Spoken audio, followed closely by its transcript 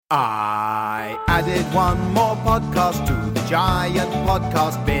I added one more podcast to the giant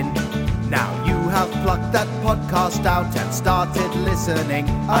podcast bin. Now you have plucked that podcast out and started listening.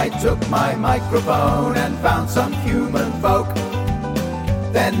 I took my microphone and found some human folk.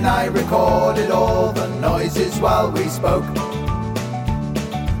 Then I recorded all the noises while we spoke.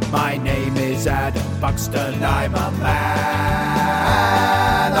 My name is Adam Buxton, I'm a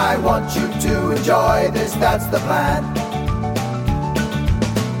man. I want you to enjoy this, that's the plan.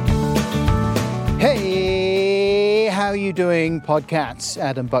 Hey, how you doing, Podcats?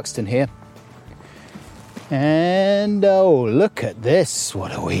 Adam Buxton here. And oh, look at this.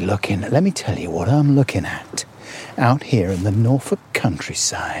 What are we looking at? Let me tell you what I'm looking at out here in the Norfolk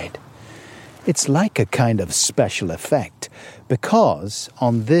countryside. It's like a kind of special effect because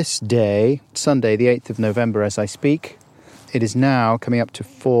on this day, Sunday, the 8th of November, as I speak, it is now coming up to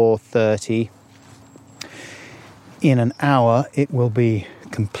 4:30. In an hour, it will be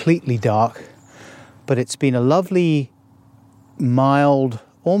completely dark. But it's been a lovely, mild,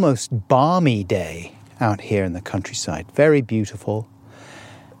 almost balmy day out here in the countryside. Very beautiful.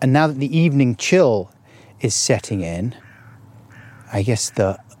 And now that the evening chill is setting in, I guess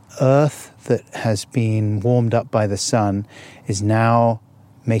the earth that has been warmed up by the sun is now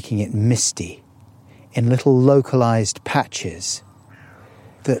making it misty in little localized patches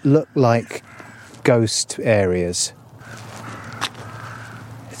that look like ghost areas.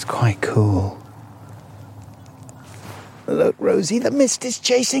 It's quite cool. Look, Rosie, the mist is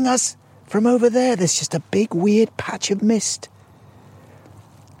chasing us from over there. There's just a big, weird patch of mist.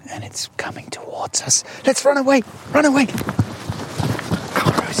 And it's coming towards us. Let's run away! Run away!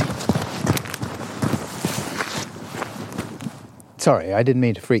 Come on, Rosie. Sorry, I didn't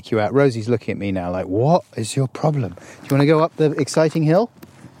mean to freak you out. Rosie's looking at me now like, what is your problem? Do you want to go up the exciting hill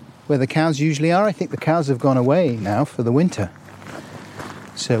where the cows usually are? I think the cows have gone away now for the winter.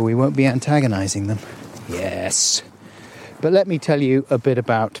 So we won't be antagonizing them. Yes. But let me tell you a bit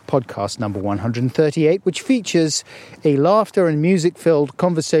about podcast number 138, which features a laughter and music-filled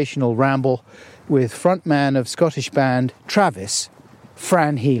conversational ramble with frontman of Scottish band Travis,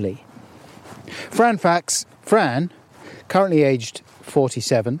 Fran Healy. Fran, currently aged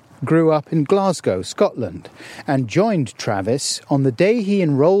 47, grew up in Glasgow, Scotland, and joined Travis on the day he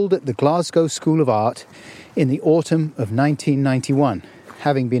enrolled at the Glasgow School of Art in the autumn of 1991.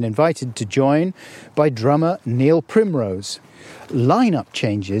 Having been invited to join by drummer Neil Primrose. Line-up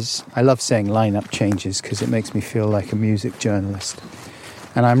changes. I love saying line-up changes because it makes me feel like a music journalist.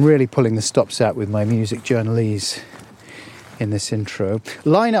 And I'm really pulling the stops out with my music journalese in this intro.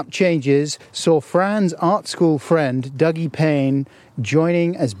 Line-up changes saw Fran's art school friend Dougie Payne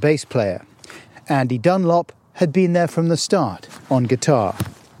joining as bass player. Andy Dunlop had been there from the start on guitar.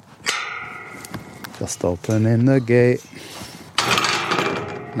 Just opening the gate.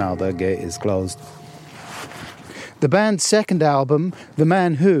 Now the gate is closed. The band's second album, The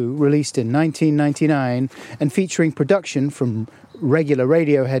Man Who, released in 1999 and featuring production from regular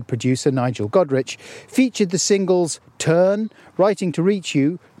Radiohead producer Nigel Godrich, featured the singles Turn, Writing to Reach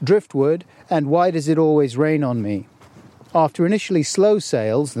You, Driftwood, and Why Does It Always Rain on Me. After initially slow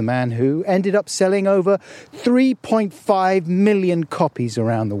sales, The Man Who ended up selling over 3.5 million copies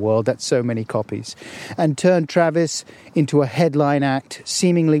around the world. That's so many copies. And turned Travis into a headline act,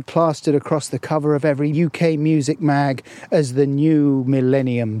 seemingly plastered across the cover of every UK music mag as the new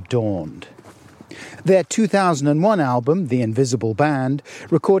millennium dawned. Their 2001 album, The Invisible Band,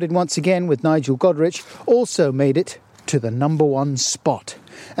 recorded once again with Nigel Godrich, also made it to the number one spot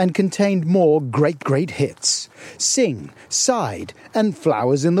and contained more great hits. Sing, Side, and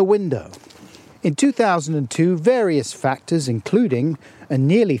Flowers in the Window. In 2002, various factors, including a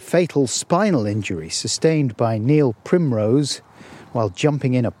nearly fatal spinal injury sustained by Neil Primrose while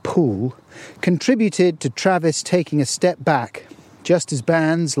jumping in a pool, contributed to Travis taking a step back, just as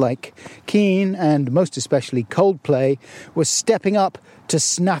bands like Keane and most especially Coldplay were stepping up to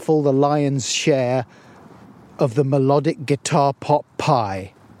snaffle the lion's share of the melodic guitar pop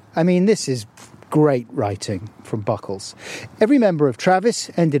pie. I mean, this is great writing from Buckles. Every member of Travis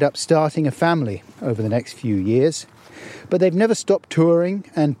ended up starting a family over the next few years, but they've never stopped touring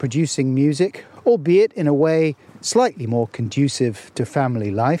and producing music, albeit in a way slightly more conducive to family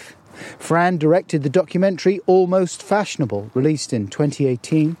life. Fran directed the documentary Almost Fashionable, released in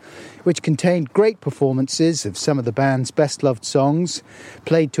 2018, which contained great performances of some of the band's best-loved songs,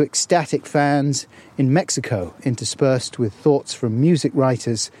 played to ecstatic fans in Mexico, interspersed with thoughts from music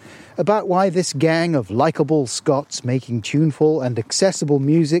writers about why this gang of likeable Scots making tuneful and accessible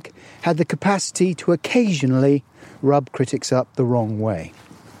music had the capacity to occasionally rub critics up the wrong way.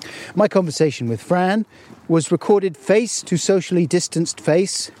 My conversation with Fran was recorded face to socially distanced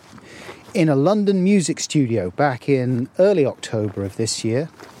face in a London music studio back in early October of this year,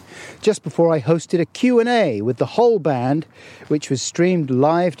 just before I hosted a Q&A with the whole band, which was streamed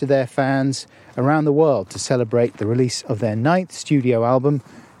live to their fans around the world to celebrate the release of their 9th studio album,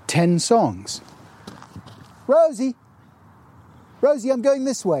 10 Songs. Rosie, I'm going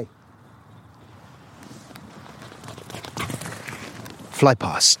this way. Fly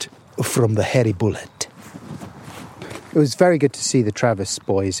past from the hairy bullet. It was very good to see the Travis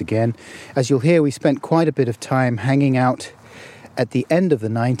boys again. As you'll hear, we spent quite a bit of time hanging out at the end of the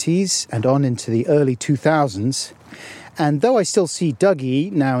 90s and on into the early 2000s. And though I still see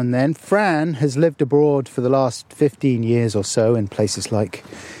Dougie now and then, Fran has lived abroad for the last 15 years or so in places like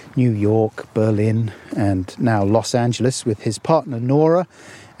New York, Berlin, and now Los Angeles with his partner Nora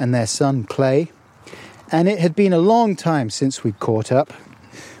and their son Clay. And it had been a long time since we'd caught up.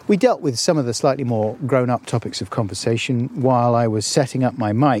 We dealt with some of the slightly more grown-up topics of conversation while I was setting up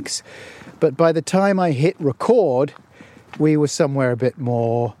my mics. But by the time I hit record, we were somewhere a bit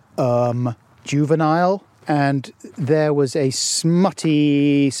more juvenile. And there was a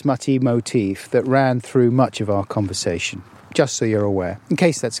smutty motif that ran through much of our conversation. Just so you're aware, in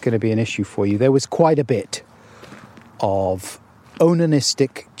case that's going to be an issue for you, there was quite a bit of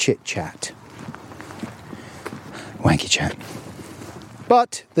onanistic chit-chat. Wanky chat.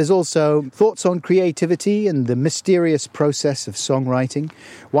 But there's also thoughts on creativity and the mysterious process of songwriting,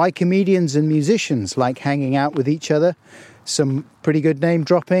 why comedians and musicians like hanging out with each other, some pretty good name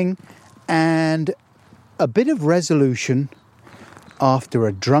dropping, and a bit of resolution after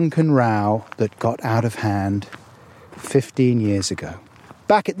a drunken row that got out of hand 15 years ago.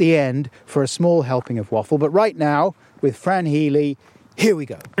 Back at the end for a small helping of waffle, but right now, with Fran Healy, here we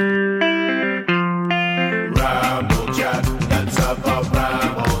go. Ramble chat, let's have a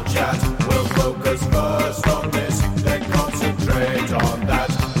ramble chat. We'll focus first on this, then concentrate on that.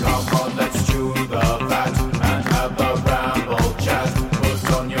 Come on, let's chew the fat and have a ramble chat.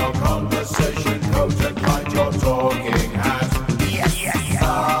 Put on your conversation coat and find your talking hat. Yes, yes, yes.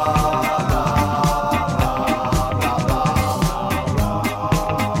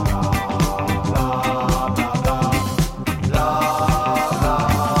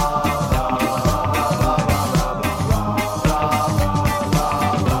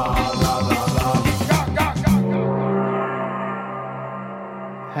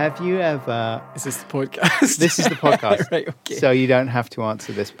 Have you ever... Is this the podcast? This is the podcast. Right, okay. So you don't have to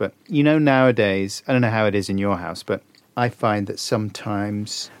answer this, but you know nowadays, I don't know how it is in your house, but I find that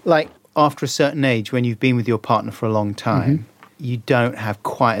sometimes, like after a certain age, when you've been with your partner for a long time, you don't have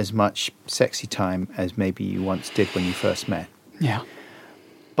quite as much sexy time as maybe you once did when you first met. Yeah.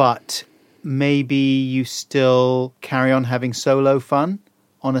 But maybe you still carry on having solo fun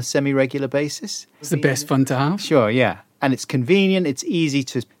on a semi-regular basis. It's the best fun to have. Sure, yeah. And it's convenient, it's easy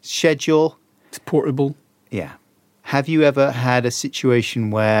to schedule. It's portable. Yeah. Have you ever had a situation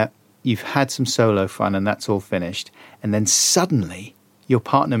where you've had some solo fun and that's all finished, and then suddenly your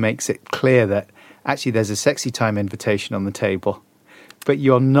partner makes it clear that actually there's a sexy time invitation on the table, but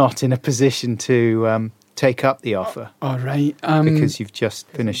you're not in a position to take up the offer? All right. Because you've just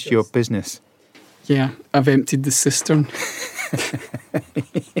finished your business. Yeah, I've emptied the cistern.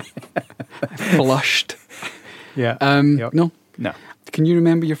 I flushed. Yeah. No. No. Can you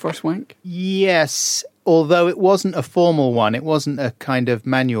remember your first wank? Yes, although it wasn't a formal one. It wasn't a kind of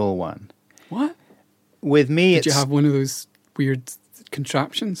manual one. What? With me, Did you have one of those weird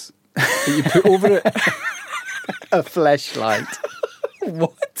contraptions that you put over it? a fleshlight.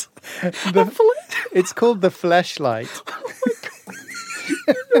 What? It's called the fleshlight.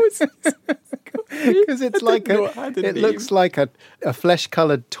 Because it's like it looks like a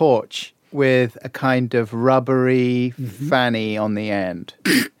flesh-coloured torch with a kind of rubbery fanny on the end.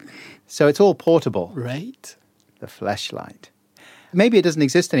 So it's all portable. Right. The fleshlight. Maybe it doesn't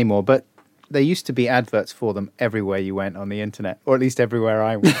exist anymore, but there used to be adverts for them everywhere you went on the internet, or at least everywhere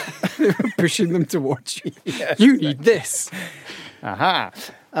I went. They were pushing them towards you. Yes, you need this. Aha.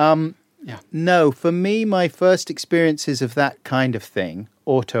 Yeah. No, for me, my first experiences of that kind of thing,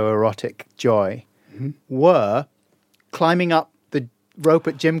 autoerotic joy, were climbing up the rope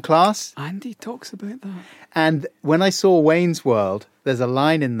at gym class. Andy talks about that. And when I saw Wayne's World, there's a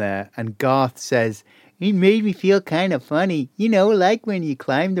line in there, and Garth says, "It made me feel kind of funny. You know, like when you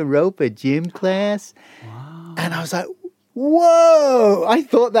climb the rope at gym class." Wow. And I was like, whoa! I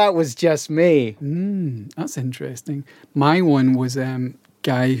thought that was just me. That's interesting. My one was a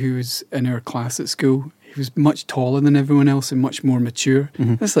guy who was in our class at school. He was much taller than everyone else and much more mature.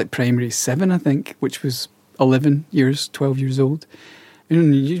 That's like primary 7, I think, which was 12 years old.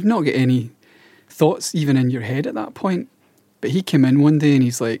 And you'd not get any thoughts even in your head at that point. But he came in one day and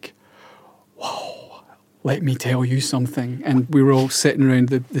he's like, whoa, let me tell you something. And we were all sitting around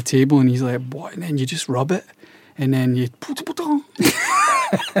the table and he's like, what? And then you just rub it. And then you...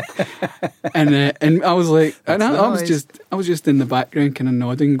 and I was like... And I was just in the background kind of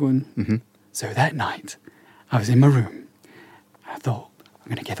nodding, going... Mm-hmm. So that night, I was in my room. I thought, I'm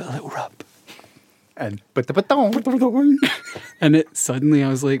going to give it a little rub. And and it suddenly I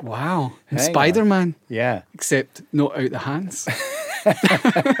was like, wow, I'm Spider-Man. Yeah. Except not out the hands.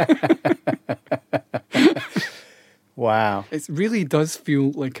 Wow. It really does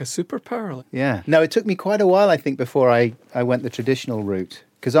feel like a superpower. Yeah. No, it took me quite a while, I think, before I went the traditional route.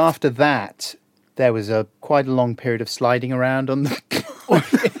 Because after that, there was quite a long period of sliding around on the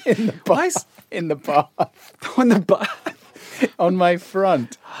in the bath. In the bath. On the bath? On my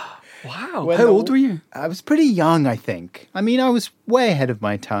front. Wow. How old were you? I was pretty young, I think. I mean, I was way ahead of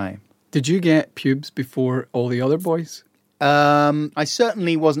my time. Did you get pubes before all the other boys? I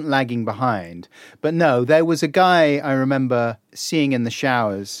certainly wasn't lagging behind. But no, there was a guy I remember seeing in the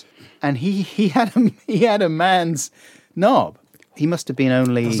showers, and he had a man's knob. He must have been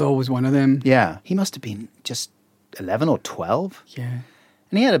only... There's always one of them. Yeah. He must have been just 11 or 12. Yeah.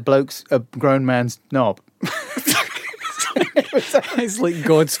 And he had a grown man's knob. It's like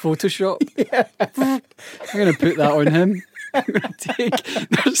God's Photoshop. Yeah. I'm going to put that on him. I'm going to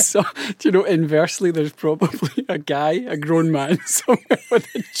do you know, inversely, there's probably a grown man somewhere with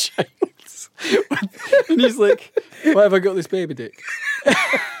a child. And he's like, why have I got this baby dick?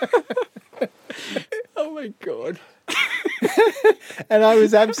 Oh my God. And I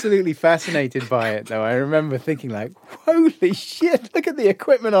was absolutely fascinated by it, though. I remember thinking, like, holy shit, look at the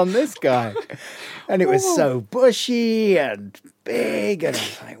equipment on this guy. And it was so bushy and big, and I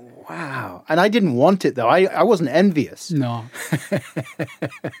was like, wow. And I didn't want it, though. I wasn't envious. No.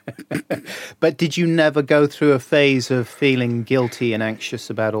 But did you never go through a phase of feeling guilty and anxious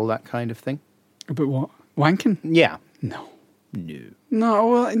about all that kind of thing? About what? Wanking? Yeah. No. No. No,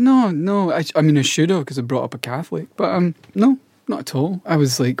 well, no. I mean, I should have, because I brought up a Catholic. But no, not at all. I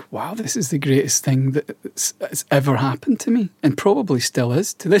was like, wow, this is the greatest thing that's ever happened to me. And probably still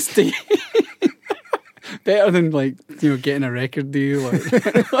is to this day. Better than, like, you know, getting a record deal.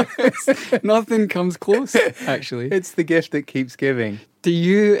 Nothing comes close, actually. It's the gift that keeps giving. Do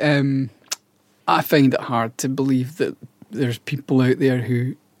you... I find it hard to believe that there's people out there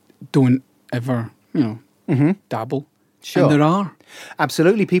who don't ever, you know, dabble. Sure. And there are.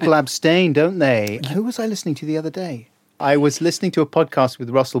 Absolutely. People abstain, don't they? Who was I listening to the other day? I was listening to a podcast with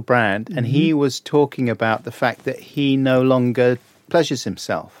Russell Brand, and he was talking about the fact that he no longer pleasures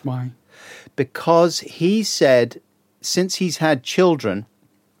himself. Why? Because he said since he's had children,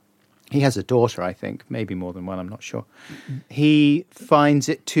 he has a daughter, I think, maybe more than one, I'm not sure. He finds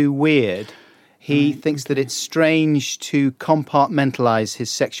it too weird. He thinks that it's strange to compartmentalize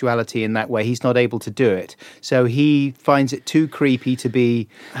his sexuality in that way. He's not able to do it. So he finds it too creepy to be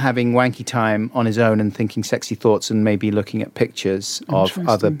having wanky time on his own and thinking sexy thoughts and maybe looking at pictures of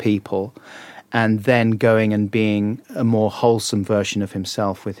other people, and then going and being a more wholesome version of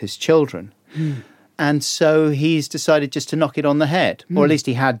himself with his children. And so he's decided just to knock it on the head, or at least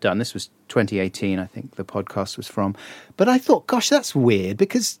he had done. This was 2018, I think the podcast was from. But I thought, gosh, that's weird,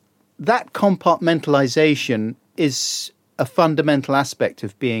 because that compartmentalization is a fundamental aspect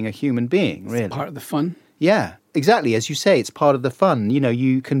of being a human being, really. It's part of the fun. Yeah, exactly. As you say, it's part of the fun. You know,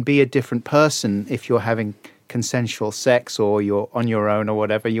 you can be a different person if you're having consensual sex or you're on your own or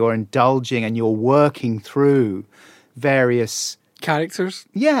whatever. You're indulging and you're working through various... Characters?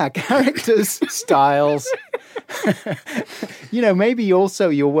 Yeah, characters, styles. You know, maybe also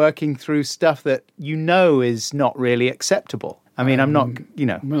you're working through stuff that you know is not really acceptable. I mean, I'm not, you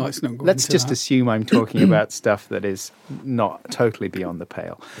know, well, let's just assume I'm talking about stuff that is not totally beyond the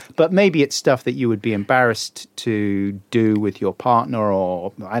pale. But maybe it's stuff that you would be embarrassed to do with your partner,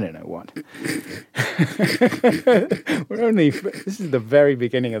 or I don't know what. This is the very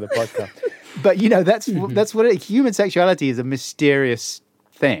beginning of the podcast. But, you know, that's what human sexuality is, a mysterious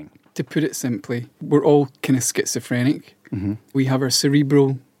thing. To put it simply, we're all kind of schizophrenic. We have our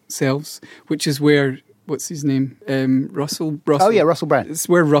cerebral selves, which is where... What's his name? Russell. Oh, yeah, Russell Brand. It's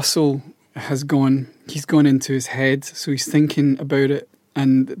where Russell has gone. He's gone into his head, so he's thinking about it.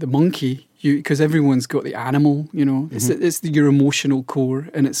 And the monkey, because everyone's got the animal, you know, it's your emotional core,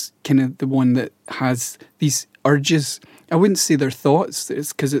 and it's kind of the one that has these urges. I wouldn't say they're thoughts.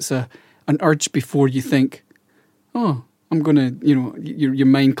 It's because it's an urge before you think, oh, I'm going to, you know, your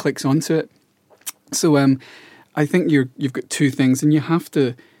mind clicks onto it. So I think you've got two things, and you have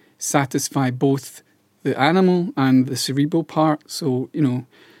to satisfy both the animal and the cerebral part. So, you know,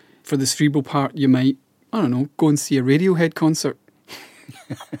 For the cerebral part, you might, I don't know, go and see a Radiohead concert.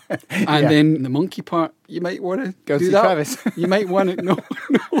 And then the monkey part, you might want to Go do see that. Travis. You might want to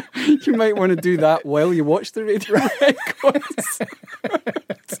you might want to do that while you watch the Radiohead concert.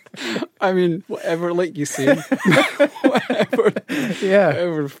 I mean, whatever, like you say,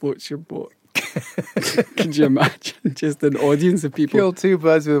 whatever floats your boat. Could you imagine just an audience of people? Kill two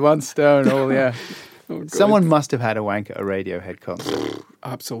birds with one stone. Oh yeah. Oh, God. Someone must have had a wank at a Radiohead concert.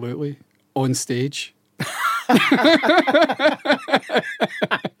 Absolutely. On stage.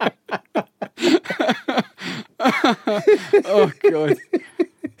 Oh, God.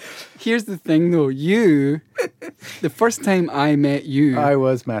 Here's the thing, though. The first time I met you... I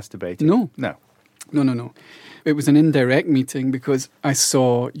was masturbating. No. No. No. It was an indirect meeting because I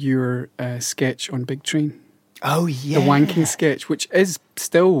saw your sketch on Big Train. Oh, yeah. The wanking sketch, which is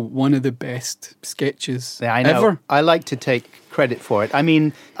still one of the best sketches I know. ever. I like to take credit for it. I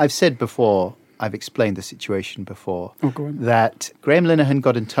mean, I've said before, I've explained the situation before, go on. that Graham Linehan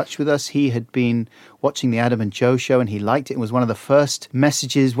got in touch with us. He had been watching the Adam and Joe show and he liked it. It was one of the first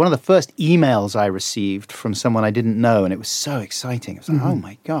messages, one of the first emails I received from someone I didn't know. And it was so exciting. I was like, oh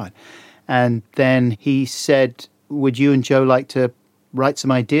my God. And then he said, would you and Joe like to write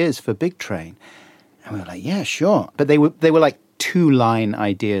some ideas for Big Train? And we were like, yeah, sure. But they were like 2-line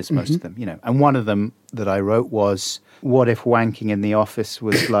ideas, most of them, you know. And one of them that I wrote was, what if wanking in the office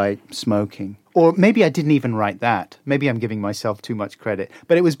was like smoking? Or maybe I didn't even write that. Maybe I'm giving myself too much credit.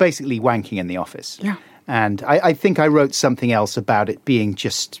 But it was basically wanking in the office. Yeah. And I think I wrote something else about it being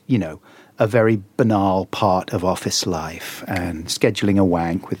just, you know, a very banal part of office life and scheduling a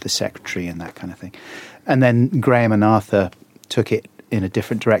wank with the secretary and that kind of thing. And then Graham and Arthur took it in a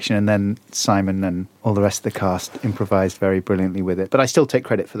different direction, and then Simon and all the rest of the cast improvised very brilliantly with it. But I still take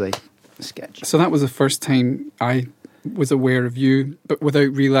credit for the sketch. So that was the first time I was aware of you, but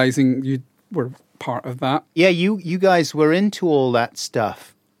without realising you were part of that. Yeah, you guys were into all that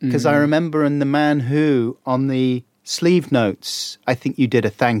stuff. Because I remember in The Man Who, on the sleeve notes, I think you did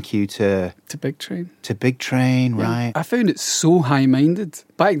a thank you to Big Train. To Big Train, Yeah. right? I found it so high-minded.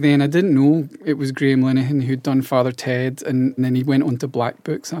 Back then, I didn't know it was Graham Linehan who'd done Father Ted, and then he went on to Black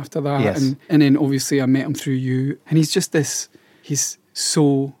Books after that. Yes. And then, obviously, I met him through you. And he's just he's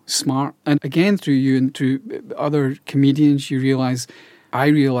so smart. And again, through you and through other comedians, I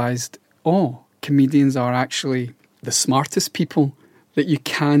realised, comedians are actually the smartest people that you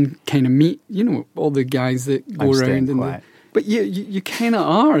can kind of meet. You know, all the guys that go around and but you kind of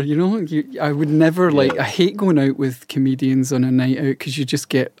are, you know. I would never I hate going out with comedians on a night out because you just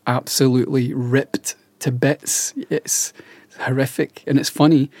get absolutely ripped to bits. It's horrific and it's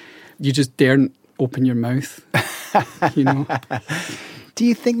funny. You just daren't open your mouth, you know. Do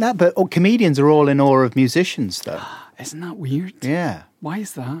you think that? But comedians are all in awe of musicians, though. Isn't that weird? Yeah. Why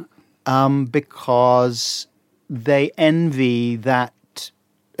is that? Because they envy that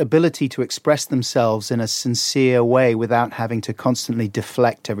ability to express themselves in a sincere way without having to constantly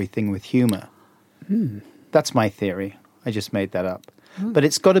deflect everything with humour. That's my theory. I just made that up. But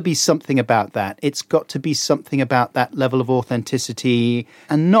it's got to be something about that. It's got to be something about that level of authenticity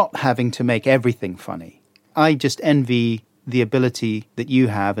and not having to make everything funny. I just envy the ability that you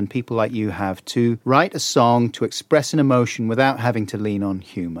have and people like you have to write a song, to express an emotion without having to lean on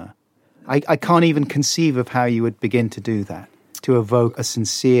humour. I can't even conceive of how you would begin to do that, to evoke a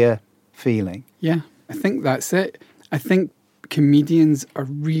sincere feeling. Yeah, I think that's it. I think comedians are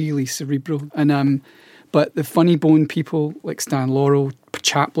really cerebral. And but the funny bone people like Stan Laurel,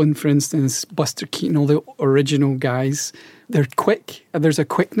 Chaplin, for instance, Buster Keaton, all the original guys, they're quick. There's a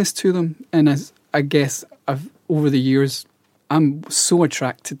quickness to them. And as I guess over the years, I'm so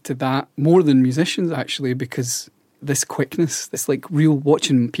attracted to that more than musicians, actually, because this quickness, this like real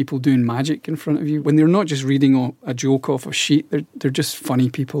watching people doing magic in front of you, when they're not just reading a joke off a sheet, they're just funny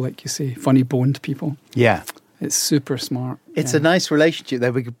people, like you say, funny boned people. Yeah. It's super smart. It's a nice relationship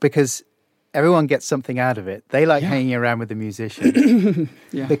there because everyone gets something out of it. They like hanging around with the musicians.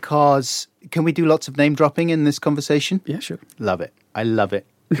 Yeah. Because, can we do lots of name dropping in this conversation? Yeah, sure. Love it. I love it.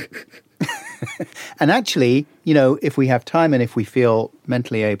 And actually, you know, if we have time and if we feel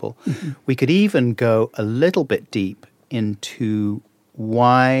mentally able, we could even go a little bit deep into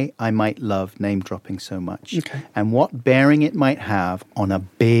why I might love name dropping so much and what bearing it might have on a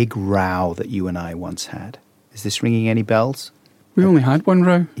big row that you and I once had. Is this ringing any bells? We only had one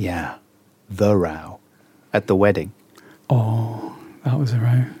row. Yeah. The row at the wedding. Oh, that was a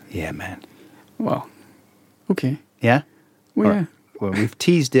row. Yeah, man. Well, okay. Yeah? Well, yeah. Well, we've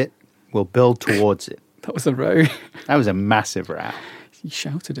teased it. We'll build towards it. That was a row. That was a massive row. You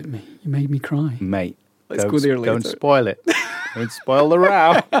shouted at me. You made me cry. Mate. Let's go there later. Don't spoil it. Don't spoil the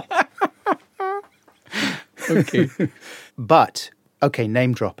row. Okay. But, okay,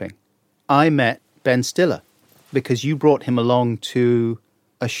 name dropping. I met Ben Stiller because you brought him along to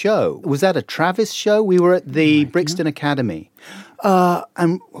a show. Was that a Travis show? We were at the Brixton Academy.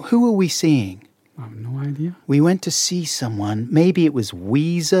 And who were we seeing? I have no idea. We went to see someone. Maybe it was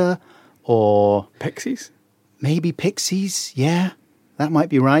Weezer or... Pixies? Maybe Pixies. Yeah, that might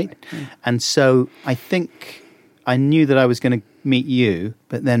be right. Okay. And so I think I knew that I was going to meet you,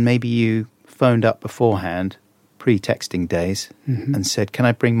 but then maybe you phoned up beforehand, pre-texting days, and said, can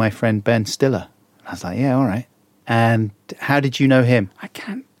I bring my friend Ben Stiller? I was like, yeah, all right. And how did you know him? I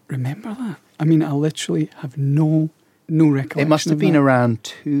can't remember that. I mean, I literally have no recollection. It must have been that. Around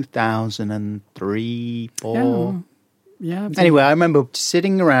 2003, 4. Yeah. Anyway, I remember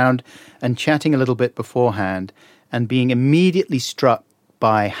sitting around and chatting a little bit beforehand and being immediately struck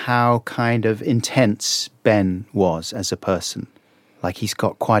by how kind of intense Ben was as a person. Like he's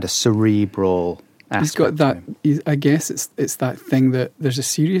got quite a cerebral aspect. He's got that. I guess it's that thing that there's a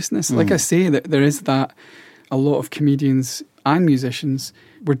seriousness. Like I say, that there is that. A lot of comedians and musicians,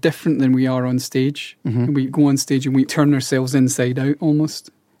 we're different than we are on stage. And we go on stage and we turn ourselves inside out almost.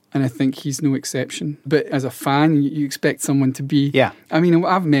 And I think he's no exception. But as a fan, you expect someone to be... Yeah. I mean,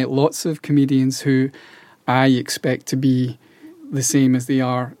 I've met lots of comedians who I expect to be the same as they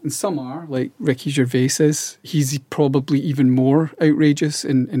are. And some are, like Ricky Gervais is. He's probably even more outrageous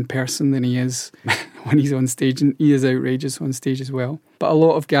in person than he is when he's on stage. And he is outrageous on stage as well. But a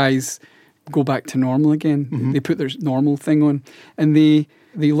lot of guys go back to normal again. They put their normal thing on. And they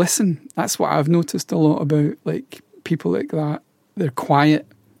listen. That's what I've noticed a lot about like people like that. They're quiet.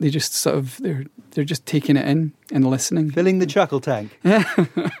 They just sort of, they're just taking it in and listening. Filling the chuckle tank. Yeah.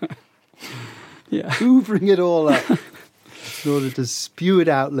 Hoovering it all up in order to spew it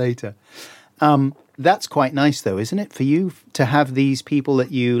out later. That's quite nice though, isn't it, for you to have these people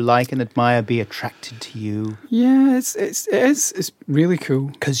that you like and admire be attracted to you? Yeah, it is. It's really cool.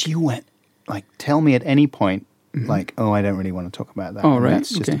 Because you went, like, tell me at any point, like, oh, I don't really want to talk about that. Oh, right.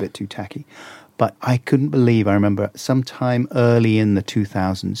 That's just a bit too tacky. But I couldn't believe, I remember sometime early in the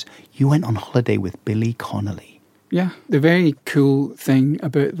 2000s, you went on holiday with Billy Connolly. Yeah, the very cool thing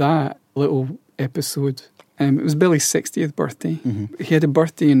about that little episode, it was Billy's 60th birthday. He had a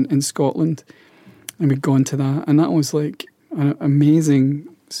birthday in Scotland, and we'd gone to that, and that was like an amazing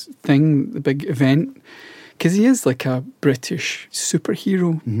thing, the big event, because he is like a British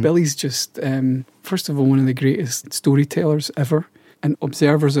superhero. Billy's just, first of all, one of the greatest storytellers ever, and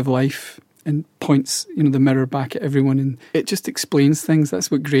observers of life, and points, the mirror back at everyone, and it just explains things.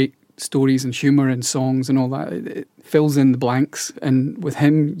 That's what great stories and humour and songs and all that, it fills in the blanks, and with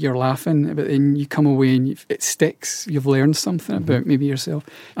him you're laughing, but then you come away and it sticks. You've learned something about maybe yourself.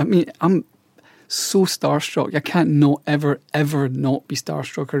 I mean, I'm so starstruck. I can't not ever not be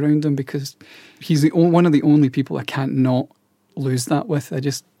starstruck around him, because he's one of the only people I can't not lose that with.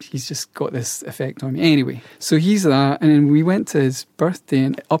 He's just got this effect on me. Anyway, so he's that, and then we went to his birthday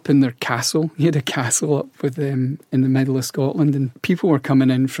and up in their castle. He had a castle up with them in the middle of Scotland, and people were coming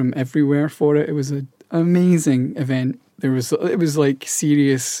in from everywhere for it. It was an amazing event. It was like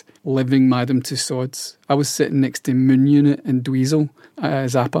serious living Madame Tussauds. I was sitting next to Moon Unit and Dweezil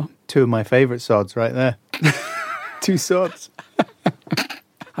Zappa. Two of my favourite sods right there. Two sods.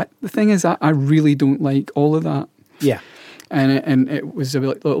 The thing is, I really don't like all of that. Yeah. And it was a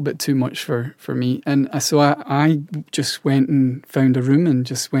little bit too much for me. And so I just went and found a room and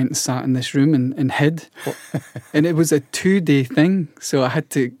just went and sat in this room and hid. And it was a 2-day thing. So I had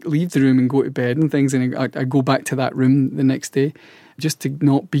to leave the room and go to bed and things. And I go back to that room the next day just to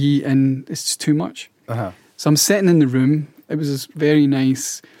not be in. It's just too much. So I'm sitting in the room. It was this very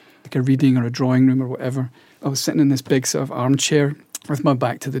nice, like a reading or a drawing room or whatever. I was sitting in this big sort of armchair with my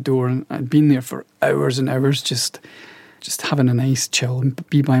back to the door. And I'd been there for hours and hours just having a nice chill and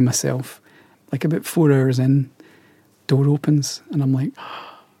be by myself. Like about 4 hours in, door opens and I'm like,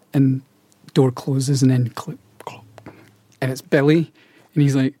 and door closes and then clip, clop. And it's Billy, and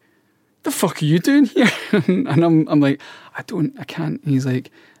he's like, the fuck are you doing here? And I'm like, I can't. And he's like,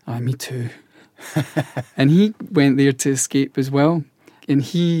 me too. And he went there to escape as well. And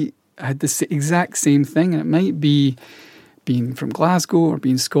he had the exact same thing, and it might be being from Glasgow or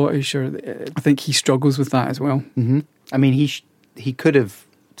being Scottish, or I think he struggles with that as well. I mean, he could have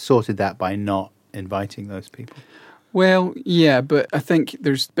sorted that by not inviting those people. Well, yeah, but I think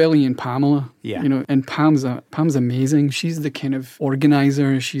there's Billy and Pamela. Yeah. And Pam's amazing. She's the kind of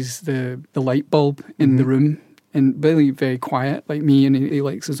organizer. She's the light bulb in the room. And Billy, very quiet like me, and he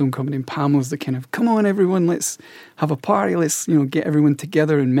likes his own company. And Pamela's the kind of, come on everyone, let's have a party. Let's, get everyone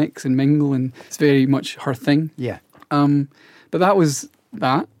together and mix and mingle. And it's very much her thing. Yeah. But that was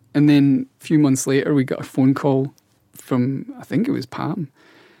that. And then a few months later, we got a phone call from, I think it was Pam.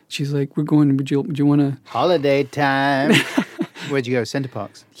 She's like, we're going, would you want to... Holiday time. Where'd you go? Center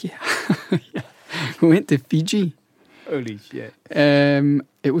Parks? Yeah. Yeah. We went to Fiji. Holy shit.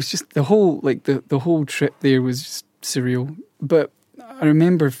 It was just the whole, like the whole trip there was just surreal. But I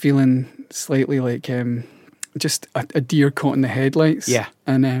remember feeling slightly like just a deer caught in the headlights. Yeah.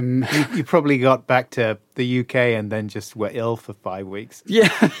 And you probably got back to the UK and then just were ill for 5 weeks. Yeah,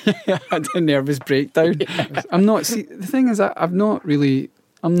 I had a nervous breakdown. Yeah. The thing is, I'm not into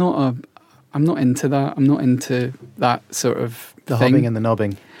that. I'm not into that sort of The thing. hobbing and the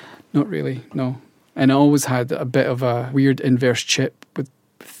nobbing. Not really, no. And I always had a bit of a weird inverse chip with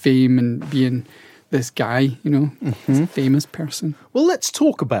fame and being this guy, this famous person. Well, let's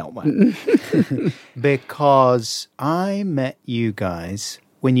talk about that. Because I met you guys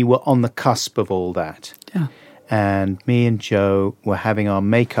when you were on the cusp of all that. Yeah. And me and Joe were having our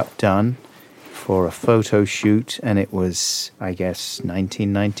makeup done for a photo shoot, and it was, I guess,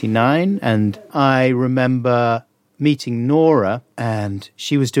 1999. And I remember meeting Nora, and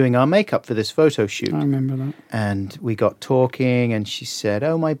she was doing our makeup for this photo shoot. I remember that. And we got talking, and she said,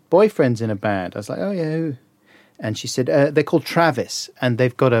 oh, my boyfriend's in a band. I was like, oh, yeah, who? And she said, they're called Travis, and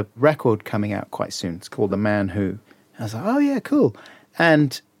they've got a record coming out quite soon. It's called The Man Who. And I was like, oh, yeah, cool.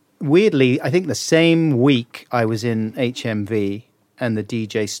 And weirdly, I think the same week I was in HMV, and the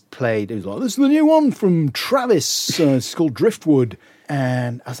DJ played, it was like, this is the new one from Travis. It's called Driftwood.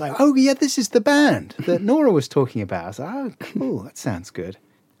 And I was like, oh, yeah, this is the band that Nora was talking about. I was like, oh, cool, that sounds good.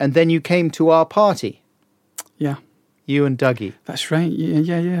 And then you came to our party. Yeah. You and Dougie. That's right.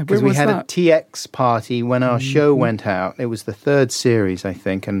 Yeah. Because we had a TX party when our show went out. It was the third series, I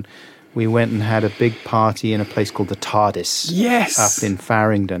think. And we went and had a big party in a place called the TARDIS. Yes. Up in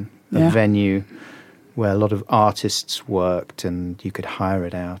Farringdon, a venue where a lot of artists worked and you could hire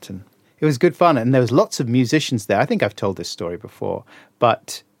it out. And it was good fun, and there was lots of musicians there. I think I've told this story before,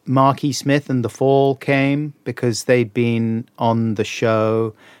 but Mark E. Smith and The Fall came because they'd been on the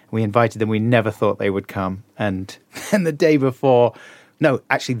show. We invited them. We never thought they would come. And then the day before, no,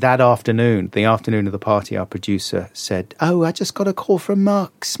 actually that afternoon, the afternoon of the party, our producer said, oh, I just got a call from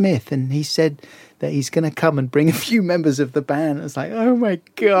Mark Smith, and he said that he's going to come and bring a few members of the band. I was like, oh my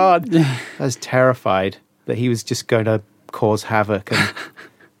God. I was terrified that he was just going to cause havoc and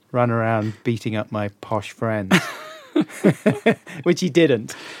run around beating up my posh friends, which he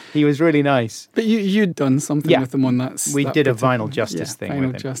didn't. He was really nice. But you'd done something with them on that. We did a Vinyl Justice thing Vinyl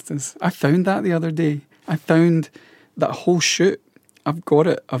with him. Justice. I found that the other day. I found that whole shoot. I've got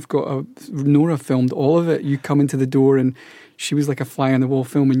it. Nora filmed all of it. You come into the door and she was like a fly on the wall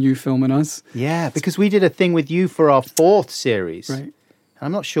filming you, filming us. Yeah, because we did a thing with you for our fourth series. Right.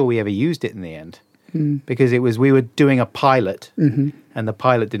 I'm not sure we ever used it in the end. Because we were doing a pilot, and the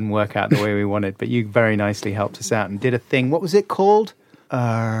pilot didn't work out the way we wanted, but you very nicely helped us out and did a thing. What was it called?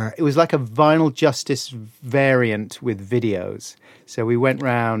 It was like a Vinyl Justice variant with videos. So we went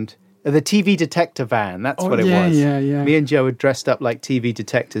round the TV detector van. That's what it was. Yeah. Me and Joe had dressed up like TV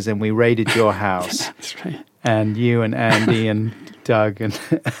detectors, and we raided your house. That's right. And you and Andy and Doug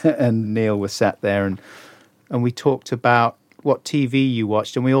and Neil were sat there, and we talked about what TV you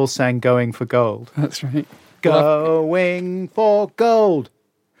watched, and we all sang Going for Gold. That's right. Going for gold.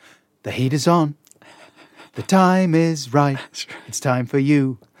 The heat is on. The time is right. That's right. It's time for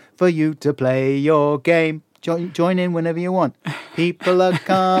you to play your game. Join in whenever you want. People are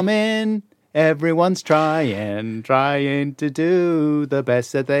coming. Everyone's trying to do the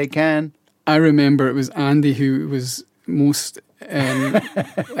best that they can. I remember it was Andy who was most into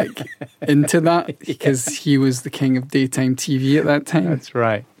that because he was the king of daytime TV at that time. That's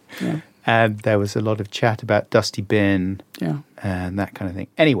right. Yeah. And there was a lot of chat about Dusty Bin and that kind of thing.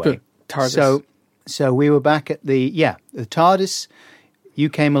 Anyway, TARDIS. So we were back at the TARDIS. You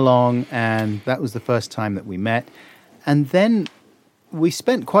came along, and that was the first time that we met. And then we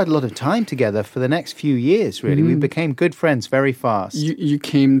spent quite a lot of time together for the next few years, really. We became good friends very fast. You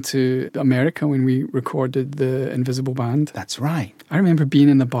came to America when we recorded the Invisible Band. That's right. I remember being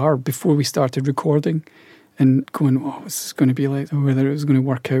in the bar before we started recording and going, what's this going to be like? Whether it was going to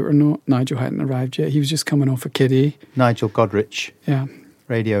work out or not. Nigel hadn't arrived yet. He was just coming off a Kid A. Nigel Godrich. Yeah.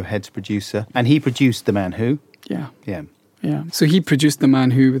 Radiohead's producer. And he produced The Man Who. Yeah. Yeah. Yeah. So he produced The Man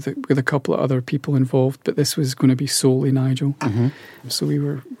Who with a couple of other people involved, but this was going to be solely Nigel. So we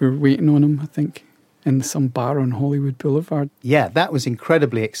were waiting on him, I think, in some bar on Hollywood Boulevard. Yeah, that was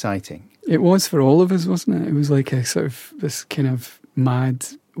incredibly exciting. It was for all of us, wasn't it? It was like a sort of this kind of mad,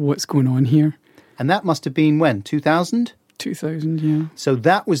 what's going on here? And that must have been when? 2000? 2000, yeah. So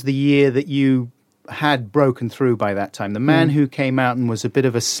that was the year that you had broken through by that time. The Man Who came out and was a bit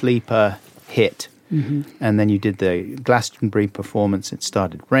of a sleeper hit. Mm-hmm. And then you did the Glastonbury performance. It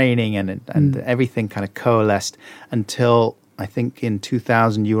started raining and everything kind of coalesced until I think in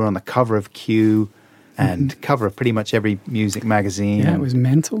 2000 you were on the cover of Q and cover of pretty much every music magazine. Yeah, it was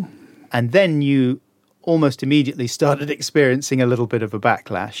mental. And then you almost immediately started experiencing a little bit of a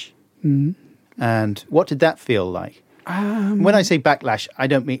backlash. Mm. And what did that feel like? When I say backlash, I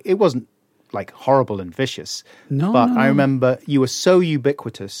don't mean, it wasn't like horrible and vicious. No, but no, I no. remember you were so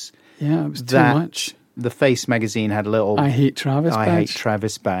ubiquitous. Yeah, it was too much. The Face magazine had a little I Hate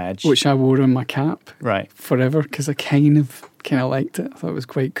Travis badge. Which I wore on my cap forever because I kind of liked it. I thought it was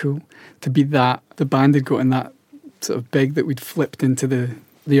quite cool to be that. The band had gotten that sort of big that we'd flipped into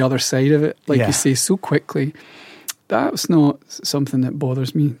the other side of it, like you say, so quickly. That's not something that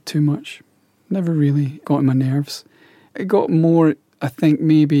bothers me too much. Never really got on my nerves. It got more, I think,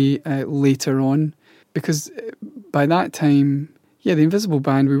 maybe later on, because by that time, the Invisible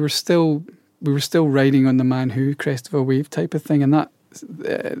Band, we were still riding on the Man Who, Crest of a Wave type of thing, and that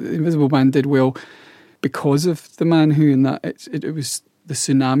the Invisible Band did well because of the Man Who, and that it was, the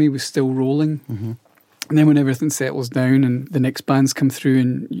tsunami was still rolling. Mm-hmm. And then when everything settles down and the next bands come through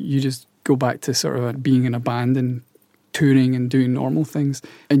and you just go back to sort of being in a band and touring and doing normal things,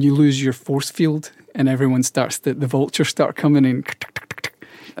 and you lose your force field and everyone starts, the vultures start coming in,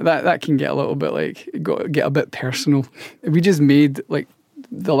 that can get a little bit like, get a bit personal. We just made, like,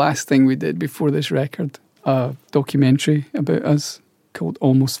 the last thing we did before this record, a documentary about us called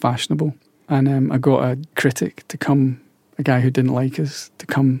Almost Fashionable. And I got a critic to come, a guy who didn't like us, to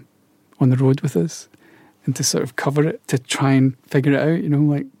come on the road with us and to sort of cover it, to try and figure it out,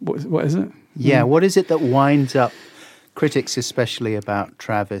 like, what is it? Yeah, what is it that winds up critics especially about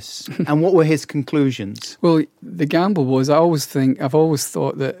Travis? And what were his conclusions? Well, the gamble was, I've always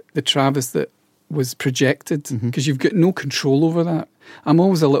thought that the Travis that was projected, because you've got no control over that. I'm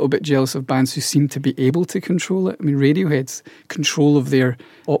always a little bit jealous of bands who seem to be able to control it. I mean, Radiohead's control of their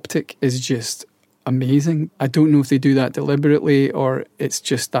optic is just amazing. I don't know if they do that deliberately or that's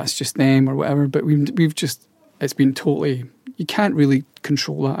just them or whatever, but we've just, it's been totally, you can't really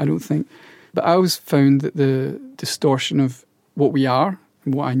control that, I don't think. But I always found that the distortion of what we are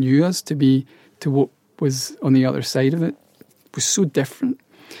and what I knew us to be to what was on the other side of it was so different.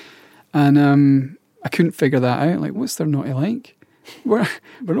 And I couldn't figure that out. Like, what's there not to like? We're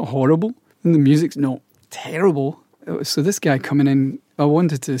not horrible, and the music's not terrible. So this guy coming in, I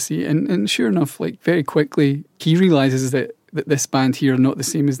wanted to see, and sure enough, like, very quickly, he realises that this band here are not the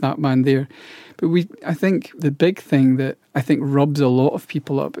same as that band there. But I think the big thing that I think rubs a lot of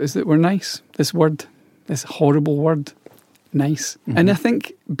people up is that we're nice. This word, this horrible word, nice. Mm-hmm. And I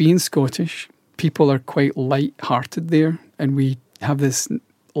think being Scottish, people are quite light-hearted there, and we have this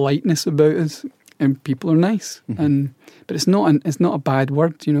lightness about us, and people are nice. Mm-hmm. But it's not a bad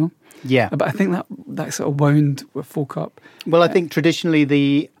word, Yeah. But I think that sort of wound folk up. Well, I think traditionally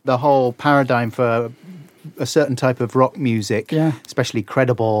the whole paradigm for a certain type of rock music, especially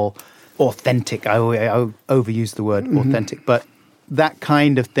credible, authentic, I overuse the word authentic, but that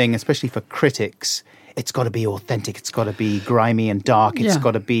kind of thing, especially for critics, it's got to be authentic, it's got to be grimy and dark, it's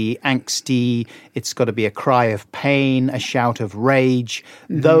got to be angsty, it's got to be a cry of pain, a shout of rage.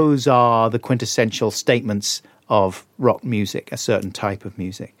 Those are the quintessential statements of rock music, a certain type of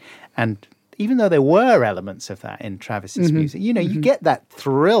music. And even though there were elements of that in Travis's music, you get that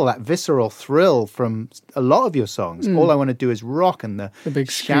thrill, that visceral thrill from a lot of your songs. All I Want to Do Is Rock, and the big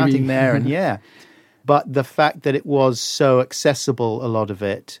shouting screamy. there, and But the fact that it was so accessible, a lot of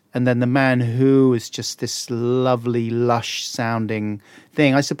it, and then the Man Who is just this lovely, lush-sounding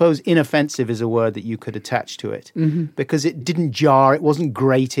thing. I suppose inoffensive is a word that you could attach to it, because it didn't jar, it wasn't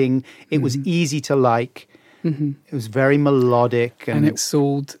grating, it was easy to like, it was very melodic. And it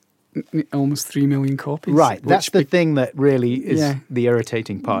sold almost 3 million copies. Right, that's the thing that really is the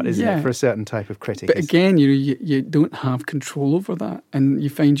irritating part, isn't it, for a certain type of critic. But again, you don't have control over that, and you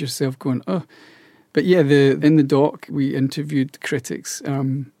find yourself going, oh. But in the doc, we interviewed critics.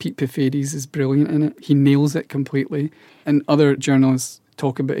 Pete Pifades is brilliant in it. He nails it completely. And other journalists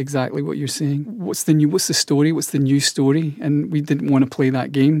talk about exactly what you're saying. What's the story? What's the new story? And we didn't want to play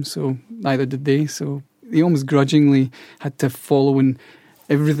that game, so neither did they. So they almost grudgingly had to follow, and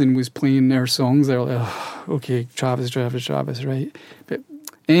everything was playing their songs. They're like, oh, okay, Travis, right? But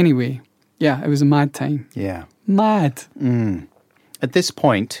anyway, it was a mad time. Yeah. Mad. At this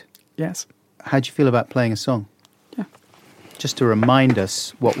point... Yes. How do you feel about playing a song? Yeah. Just to remind us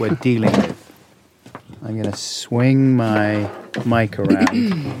what we're dealing with. I'm going to swing my mic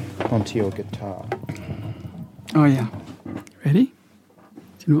around onto your guitar. Oh, yeah. Ready? Do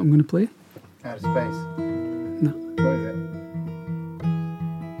you know what I'm going to play? Out of space. No. What is it?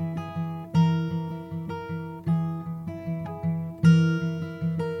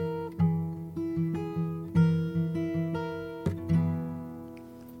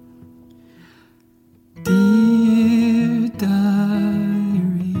 Dear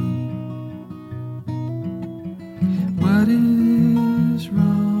diary, what is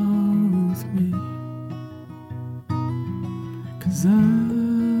wrong with me? 'Cause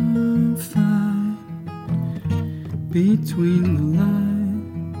I'm fine between the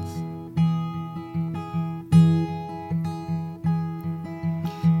lines.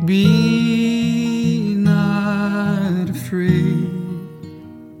 Be not afraid.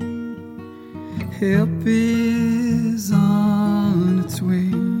 Help is on its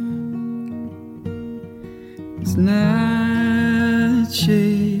way. It's nightshade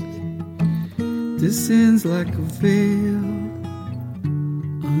descends like a veil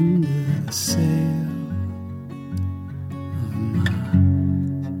under the sail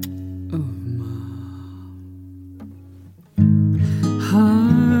of my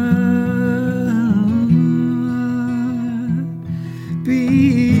heart. Be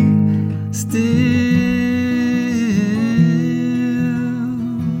still.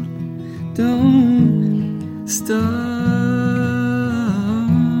 Don't stop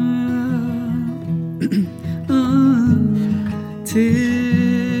until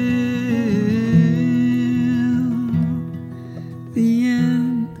the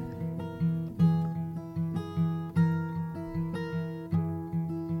end.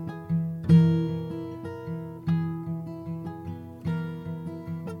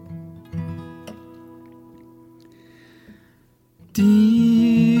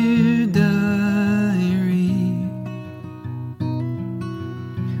 Dear diary,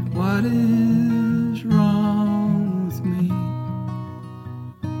 what is wrong with me?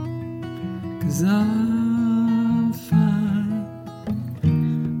 'Cause I'm fine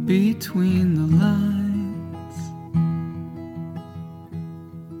between the lines.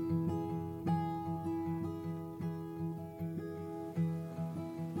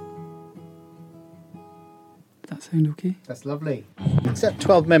 Does that sound okay? That's lovely. Is that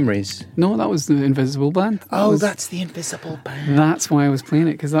 12 Memories? No, that was the Invisible Band. That's the Invisible Band. That's why I was playing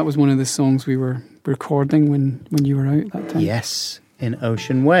it, because that was one of the songs we were recording when you were out that time. Yes, in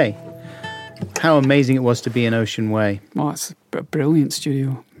Ocean Way. How amazing it was to be in Ocean Way. Well, it's a brilliant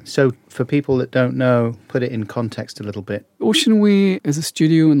studio. So, for people that don't know, put it in context a little bit. Ocean Way is a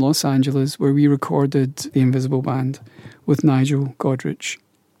studio in Los Angeles where we recorded The Invisible Band with Nigel Godrich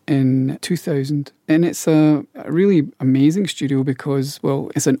in 2000. And it's a really amazing studio because,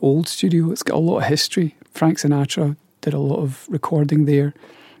 well, it's an old studio. It's got a lot of history. Frank Sinatra did a lot of recording there.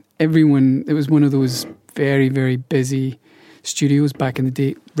 It was one of those very, very busy studios back in the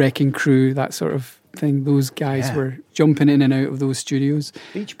day. Wrecking Crew, that sort of thing. Those guys were jumping in and out of those studios.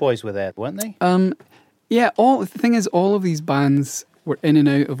 Beach Boys were there, weren't they? Yeah, the thing is, all of these bands were in and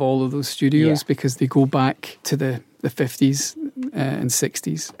out of all of those studios because they go back to the 50s and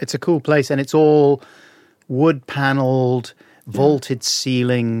 60s. It's a cool place, and it's all wood-panelled, vaulted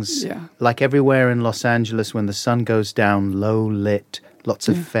ceilings, like everywhere in Los Angeles when the sun goes down, low-lit, lots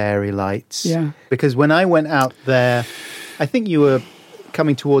of fairy lights. Yeah. Because when I went out there, I think you were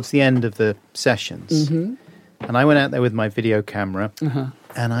coming towards the end of the sessions, and I went out there with my video camera,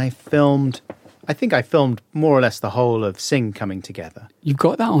 and I filmed more or less the whole of Sing coming together. You've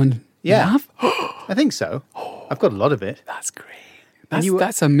got that on? Yeah. You have? I think so. I've got a lot of it. That's great.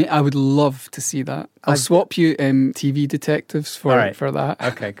 I would love to see that. I'll swap you TV detectives for that.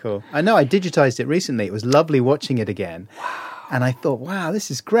 Okay, cool. I know, I digitized it recently. It was lovely watching it again. Wow. And I thought, wow,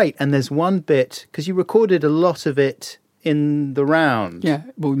 this is great. And there's one bit, because you recorded a lot of it in the round. Yeah,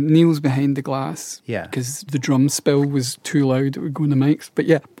 well, Neil's behind the glass. Yeah. Because the drum spill was too loud, it would go in the mics. But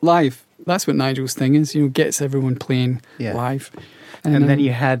yeah, live. That's what Nigel's thing is, gets everyone playing live. And then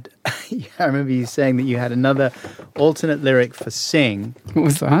you had, I remember you saying that you had another alternate lyric for Sing. What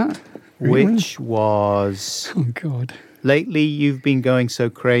was that? Really? Which was... Oh, God. Lately you've been going so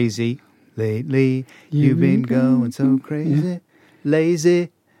crazy. Lately you've been going so crazy. Yeah.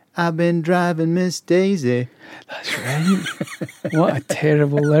 Lazy, I've been driving Miss Daisy. That's right. What a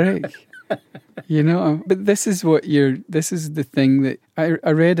terrible lyric. But this is the thing that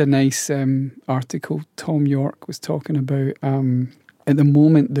I read a nice article Tom York was talking about. At the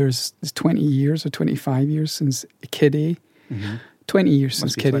moment, there's 20 years or 25 years since Kid A. 20 years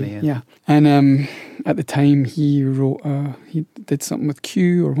since Kid A, yeah. And at the time, he did something with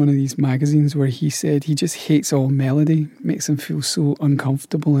Q or one of these magazines where he said he just hates all melody, makes him feel so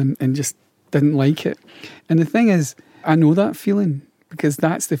uncomfortable and just didn't like it. And the thing is, I know that feeling because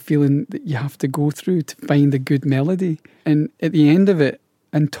that's the feeling that you have to go through to find a good melody. And at the end of it,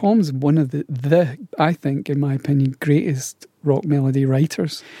 and Tom's one of the I think, in my opinion, greatest rock melody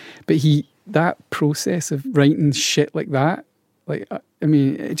writers. But that process of writing shit like that, like, I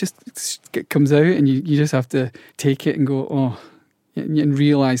mean, it comes out and you just have to take it and go, oh, and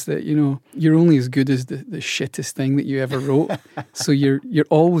realise that, you know, you're only as good as the shittest thing that you ever wrote. So you're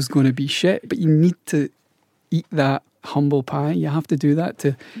always going to be shit, but you need to eat that humble pie. You have to do that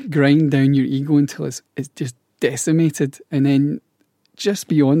to grind down your ego until it's just decimated. And then just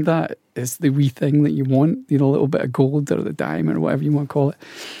beyond that is the wee thing that you want, you know, a little bit of gold or the diamond or whatever you want to call it.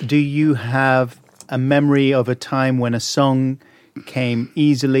 Do you have a memory of a time when a song came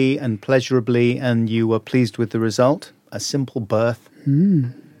easily and pleasurably and you were pleased with the result? A simple birth?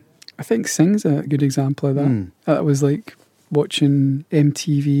 I think Sing's a good example of that. That was like watching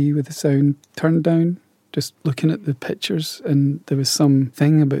MTV with the sound turned down, just looking at the pictures, and there was some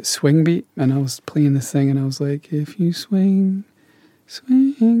thing about swing beat, and I was playing this thing and I was like, if you swing,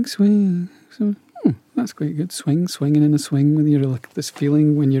 swing, swing. So, that's quite good. Swinging in a swing when you're like this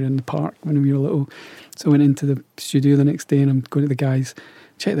feeling when you're in the park when you're little. So I went into the studio the next day and I'm going to the guys,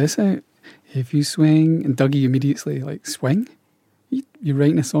 check this out. If you swing, and Dougie immediately like, swing? You're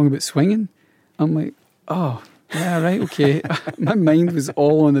writing a song about swinging? I'm like, oh, yeah, right, okay. My mind was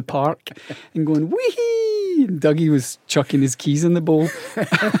all on the park and going, wee! And Dougie was chucking his keys in the bowl.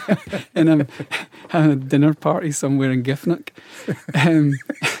 And I'm having a dinner party somewhere in Giffnock.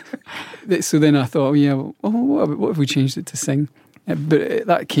 So then I thought, what if we changed it to sing? But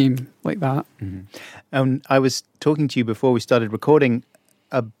that came like that. I was talking to you before we started recording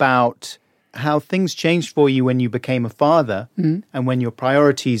about how things changed for you when you became a father and when your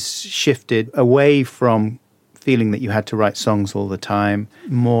priorities shifted away from feeling that you had to write songs all the time,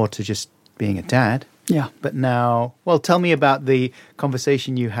 more to just being a dad. Yeah. But now, well, tell me about the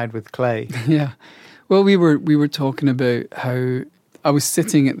conversation you had with Clay. Yeah. Well, we were talking about how I was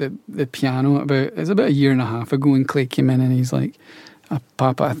sitting at the piano it was about a year and a half ago, and Clay came in and he's like,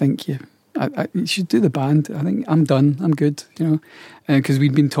 Papa, I think you should do the band. I think I'm done. I'm good, you know, because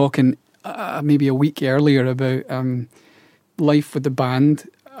we'd been talking maybe a week earlier about life with the band.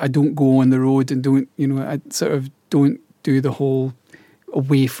 I don't go on the road and I sort of don't do the whole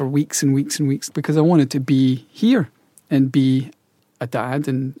away for weeks and weeks and weeks, because I wanted to be here and be a dad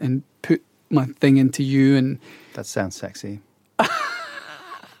and put my thing into you. And that sounds sexy.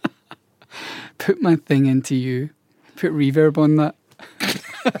 Put my thing into you. Put reverb on that.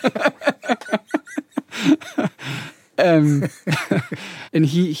 And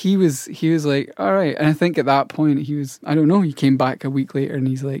he was like, all right. And I think at that point he came back a week later and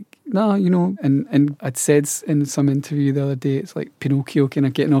he's like, no, you know, and I'd said in some interview the other day, it's like Pinocchio kind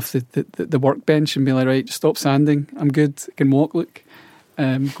of getting off the workbench and being like, right, stop sanding, I'm good, I can walk, look,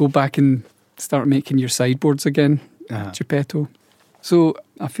 go back and start making your sideboards again, Geppetto. So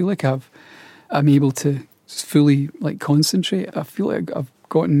I feel like I'm able to fully like concentrate. I feel like I've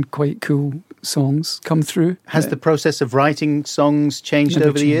gotten quite cool songs come through. Has the process of writing songs changed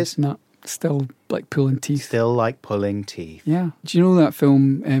over the years? No, still like pulling teeth. Still like pulling teeth. Yeah. Do you know that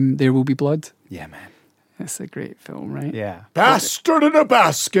film, There Will Be Blood? Yeah, man. It's a great film, right? Yeah. Bastard in a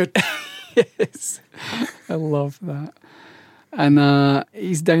basket. Yes. I love that. And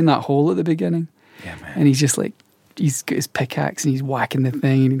he's down that hole at the beginning. Yeah, man. And he's just like, he's got his pickaxe and he's whacking the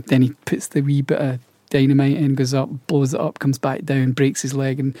thing, and then he puts the wee bit of dynamite in, goes up, blows it up, comes back down, breaks his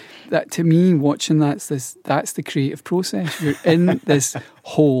leg. And that, to me, watching that's the creative process. You're in this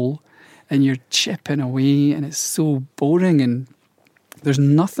hole and you're chipping away, and it's so boring and there's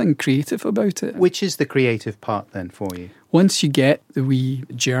nothing creative about it. Which is the creative part then for you? Once you get the wee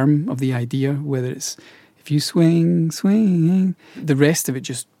germ of the idea, whether it's if you swing, the rest of it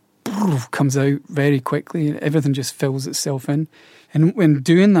just comes out very quickly and everything just fills itself in. And when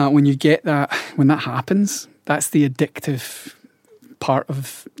doing that, when you get that, when that happens, that's the addictive part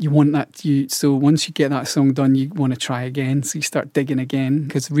of, you want that. So once you get that song done, you want to try again. So you start digging again,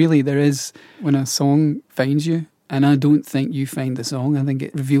 because really there is, when a song finds you, and I don't think you find the song, I think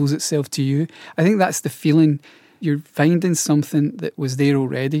it reveals itself to you. I think that's the feeling. You're finding something that was there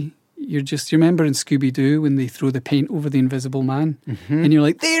already. You remember in Scooby-Doo when they throw the paint over the invisible man, and you're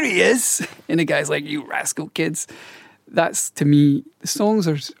like, there he is. And the guy's like, you rascal kids. That's, to me, the songs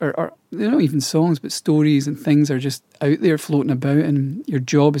are they're not even songs, but stories and things are just out there floating about, and your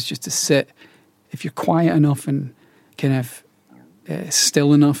job is just to sit. If you're quiet enough and kind of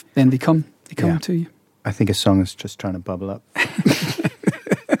still enough, then they come to you. I think a song is just trying to bubble up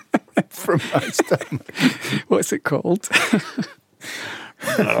from my stomach. What's it called?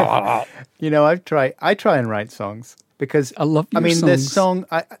 You know, I try and write songs, because I love your there's songs.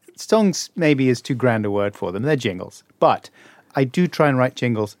 songs maybe is too grand a word for them. They're jingles, but I do try and write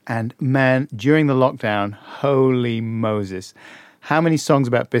jingles. And man, during the lockdown, holy Moses, how many songs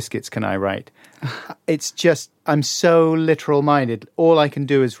about biscuits can I write? It's just, I'm so literal minded. All I can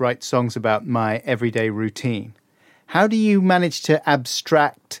do is write songs about my everyday routine. How do you manage to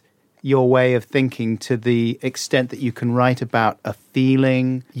abstract your way of thinking to the extent that you can write about a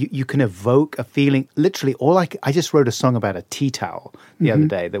feeling? You can evoke a feeling. Literally, I just wrote a song about a tea towel the other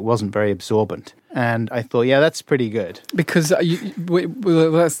day that wasn't very absorbent. And I thought, yeah, that's pretty good. Because that's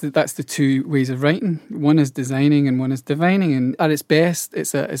the two ways of writing. One is designing and one is divining. And at its best,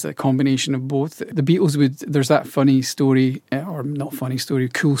 it's a combination of both. The Beatles there's that funny story, or not funny story,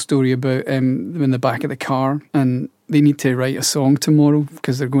 cool story about them in the back of the car, and they need to write a song tomorrow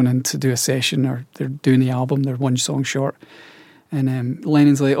because they're going in to do a session, or they're doing the album. They're one song short. And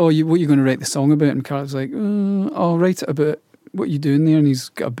Lennon's like, what are you going to write the song about? And Carl's like, I'll write it about what you doing there. And he's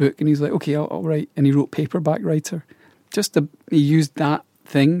got a book, and he's like, okay, I'll write. And he wrote Paperback Writer. He used that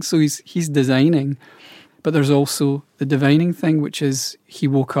thing. So he's designing. But there's also the divining thing, which is he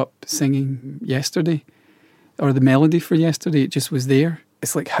woke up singing Yesterday, or the melody for Yesterday. It just was there.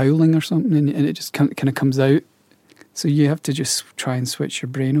 It's like howling or something, and it just kind of comes out. So you have to just try and switch your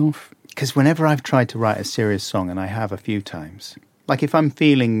brain off. Because whenever I've tried to write a serious song, and I have a few times, like if I'm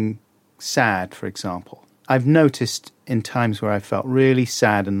feeling sad, for example, I've noticed in times where I felt really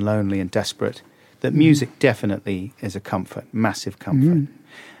sad and lonely and desperate that music definitely is a comfort, massive comfort.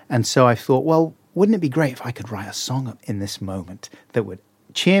 And so I thought, well, wouldn't it be great if I could write a song in this moment that would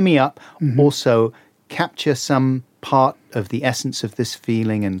cheer me up, also capture some part of the essence of this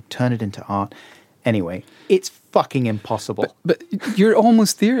feeling and turn it into art? Anyway, it's fucking impossible. But you're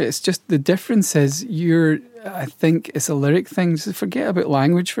almost there. It's just the difference is I think it's a lyric thing. Just forget about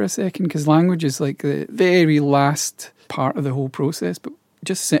language for a second, because language is like the very last part of the whole process. But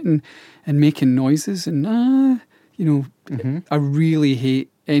just sitting and making noises and, I really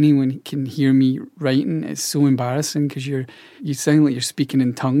hate anyone can hear me writing. It's so embarrassing because you sound like you're speaking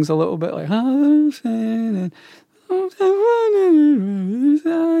in tongues a little bit, like,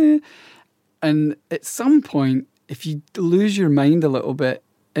 and at some point, if you lose your mind a little bit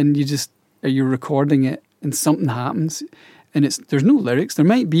and you're recording it and something happens and there's no lyrics, there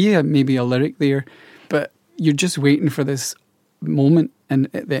might be maybe a lyric there, but you're just waiting for this moment, and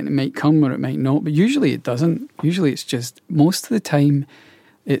then it might come or it might not, but usually it doesn't. Usually it's just, most of the time,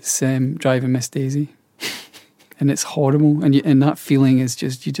 it's Driving Miss Daisy. And it's horrible, and that feeling is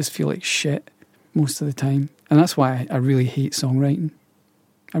just, you just feel like shit most of the time. And that's why I really hate songwriting.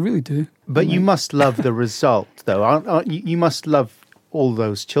 I really do. But you must love the result, though. You must love all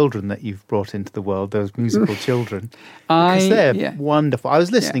those children that you've brought into the world, those musical children. Because they're wonderful. I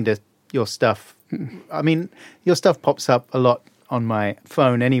was listening to your stuff. I mean, your stuff pops up a lot on my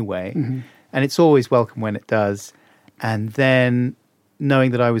phone anyway, and it's always welcome when it does. And then,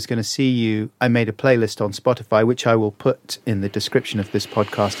 knowing that I was going to see you, I made a playlist on Spotify, which I will put in the description of this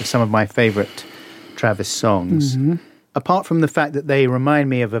podcast, of some of my favourite Travis songs. Apart from the fact that they remind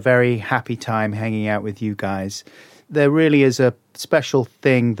me of a very happy time hanging out with you guys, there really is a special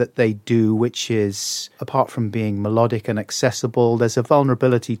thing that they do, which is, apart from being melodic and accessible, there's a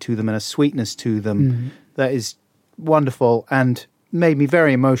vulnerability to them and a sweetness to them that is wonderful and made me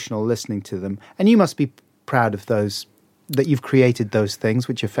very emotional listening to them. And you must be proud of those, that you've created those things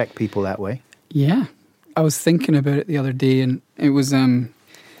which affect people that way. Yeah. I was thinking about it the other day, and it was in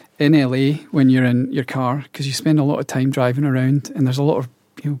LA when you're in your car, because you spend a lot of time driving around, and there's a lot of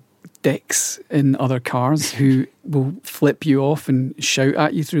dicks in other cars who will flip you off and shout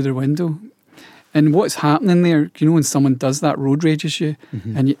at you through their window. And what's happening there, when someone does that, road rages you,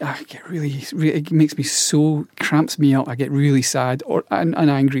 and I get really, it makes me so, cramps me up. I get really sad, and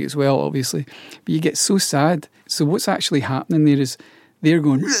angry as well, obviously. But you get so sad. So what's actually happening there is they're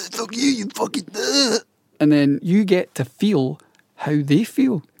going, fuck you fucking... And then you get to feel how they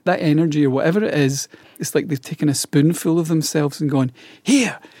feel. That energy or whatever it is, it's like they've taken a spoonful of themselves and gone,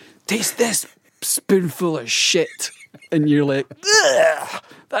 here, taste this spoonful of shit. And you're like,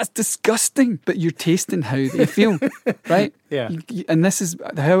 that's disgusting. But you're tasting how they feel, right? Yeah. And this is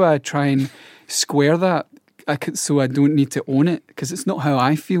how I try and square that, so I don't need to own it, because it's not how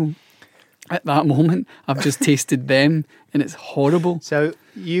I feel at that moment. I've just tasted them, and it's horrible. So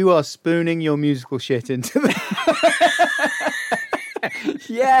you are spooning your musical shit into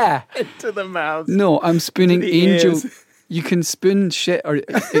yeah, into the mouth. No, I'm spooning Angel. Ears. You can spoon shit, or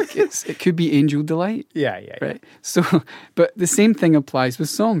it could be Angel Delight. Yeah. Right. So, but the same thing applies with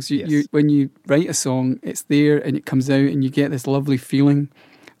songs. You when you write a song, it's there and it comes out, and you get this lovely feeling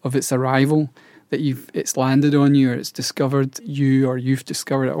of its arrival. that it's landed on you, or it's discovered you, or you've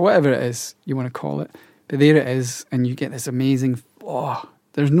discovered it, or whatever it is you want to call it. But there it is, and you get this amazing,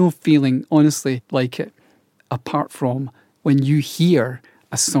 there's no feeling, honestly, like it, apart from when you hear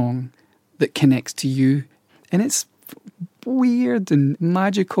a song that connects to you. And it's weird and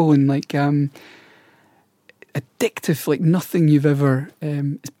magical and like addictive, like nothing you've ever...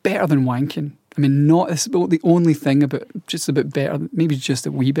 it's better than wanking. I mean, it's about the only thing just a bit better, maybe just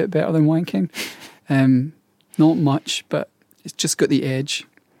a wee bit better than wanking. Not much, but it's just got the edge.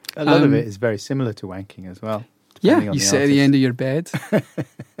 A lot of it is very similar to wanking as well. Yeah, you sit at the end of your bed,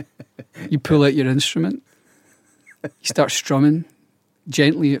 you pull out your instrument, you start strumming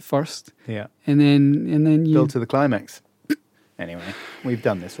gently at first, yeah, and then you build to the climax. Anyway, we've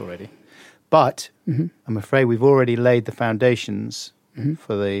done this already, but I'm afraid we've already laid the foundations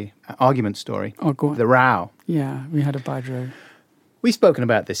for the argument story. Oh, go on. The row. Yeah, we had a bad row. We've spoken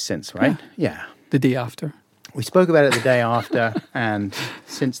about this since, right? Yeah. The day after. We spoke about it the day after, and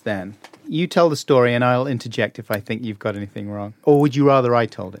since then. You tell the story, and I'll interject if I think you've got anything wrong. Or would you rather I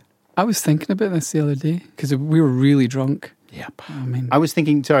told it? I was thinking about this the other day, because we were really drunk. Yep. I was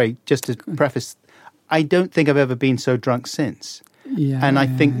thinking, sorry, just to preface, I don't think I've ever been so drunk since. Yeah. And I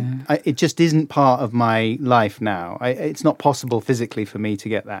think it just isn't part of my life now. It's not possible physically for me to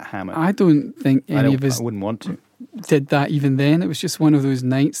get that hammered. I don't think any of us I wouldn't want to. Did that even then. It was just one of those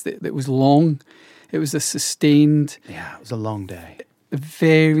nights that was long. It was a sustained... Yeah, it was a long day. A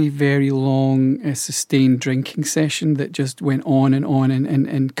very, very long, sustained drinking session that just went on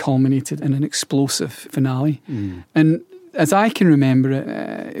and culminated in an explosive finale. And as I can remember it,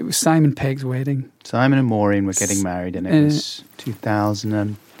 it was Simon Pegg's wedding. Simon and Maureen were getting married, and it was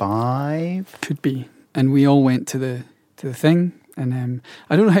 2005? Could be. And we all went to the thing. And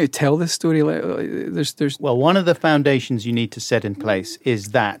I don't know how to tell this story. There's Well, one of the foundations you need to set in place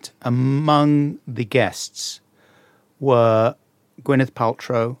is that among the guests were Gwyneth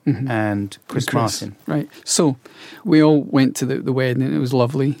Paltrow and Chris Martin. Right. So we all went to the wedding, and it was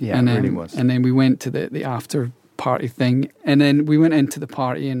lovely. Yeah, and it really was. And then we went to the after party thing, and then we went into the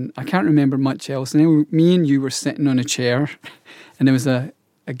party, and I can't remember much else. And then me and you were sitting on a chair, and there was a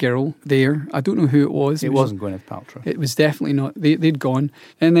girl there. I don't know who it was. It wasn't Gwyneth Paltrow. It was definitely not. They'd gone.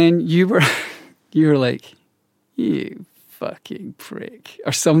 And then you were like, you fucking prick,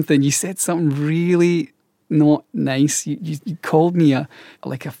 or something. You said something really not nice. You called me a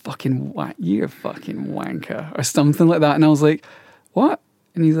fucking you're a fucking wanker, or something like that. And I was like, what?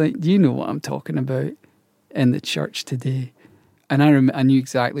 And he's like, do you know what I'm talking about in the church today? And I knew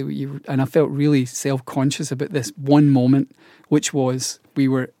exactly what you were, and I felt really self-conscious about this one moment, which was we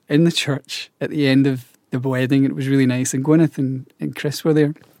were in the church at the end of the wedding. It was really nice, and Gwyneth and Chris were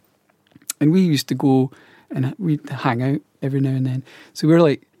there, and we used to go and we'd hang out every now and then. So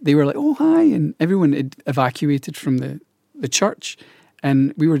they were like, oh, hi, and everyone had evacuated from the church,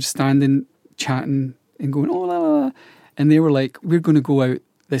 and we were just standing chatting and going, oh, la, la, la. And they were like, we're going to go out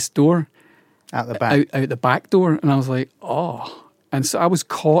this door. Out the back. Out the back door. And I was like, oh. And so I was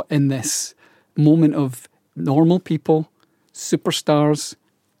caught in this moment of normal people, superstars,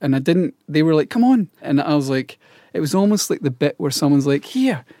 and they were like, come on. And I was like, it was almost like the bit where someone's like,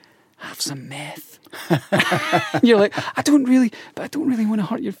 here, have some meth. You're like, I don't really want to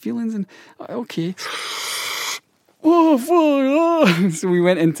hurt your feelings. And okay. So we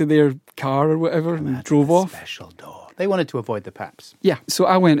went into their car or whatever and drove off. Special door. They wanted to avoid the paps. Yeah. So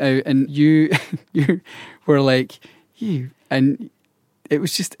I went out, and you were like, and it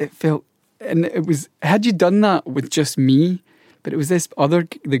was just, it felt, and it was, had you done that with just me, but it was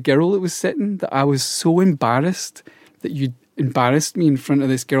the girl that was sitting, that I was so embarrassed that you embarrassed me in front of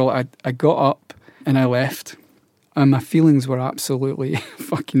this girl. I got up and I left, and my feelings were absolutely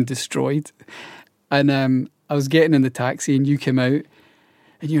fucking destroyed. And I was getting in the taxi, and you came out,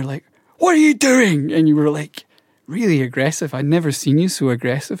 and you're like, what are you doing? And you were like, really aggressive. I'd never seen you so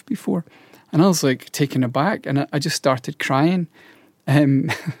aggressive before. And I was like taken aback, and I just started crying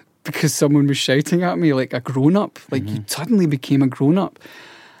because someone was shouting at me like a grown-up. Like you suddenly became a grown-up.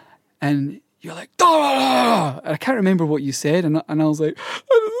 And you're like, da, da, da. I can't remember what you said. And I was like,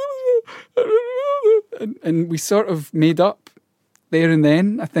 and we sort of made up there and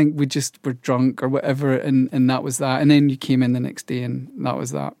then. I think we just were drunk or whatever, and that was that. And then you came in the next day, and that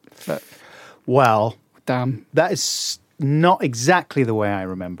was that. But, well... damn. That is not exactly the way I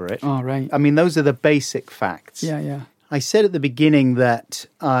remember it. Oh, right. I mean, those are the basic facts. Yeah. I said at the beginning that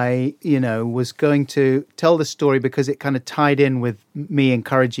I, was going to tell the story because it kind of tied in with me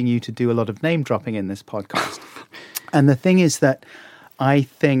encouraging you to do a lot of name dropping in this podcast. And the thing is that I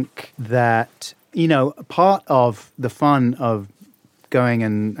think that, part of the fun of going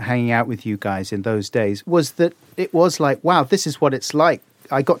and hanging out with you guys in those days was that it was like, wow, this is what it's like.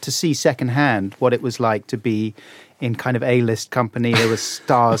 I got to see secondhand what it was like to be in kind of A-list company. There were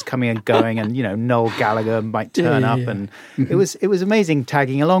stars coming and going, and Noel Gallagher might turn up, and it was amazing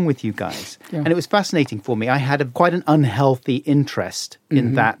tagging along with you guys. Yeah. And it was fascinating for me. I had quite an unhealthy interest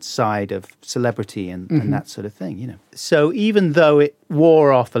in that side of celebrity and that sort of thing. So even though it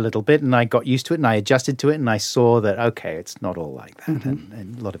wore off a little bit, and I got used to it, and I adjusted to it, and I saw that okay, it's not all like that,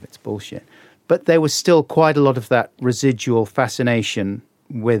 and a lot of it's bullshit. But there was still quite a lot of that residual fascination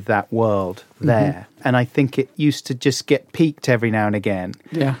with that world there. And I think it used to just get peaked every now and again.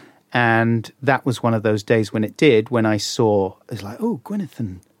 Yeah. And that was one of those days when it did, when I saw, it was like, oh, Gwyneth.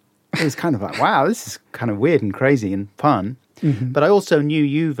 And it was kind of like, wow, this is kind of weird and crazy and fun. But I also knew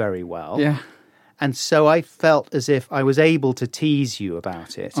you very well. Yeah. And so I felt as if I was able to tease you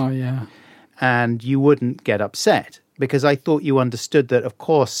about it. Oh, yeah. And you wouldn't get upset. Because I thought you understood that, of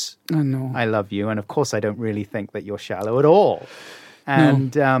course, I love you. And of course, I don't really think that you're shallow at all.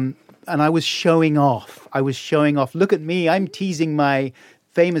 And I was showing off. Look at me. I'm teasing my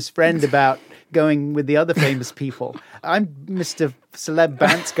famous friend about going with the other famous people. I'm Mr. Celeb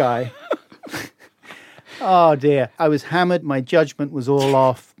Bants guy. Oh, dear. I was hammered. My judgment was all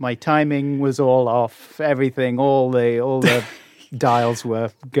off. My timing was all off. Everything, all the dials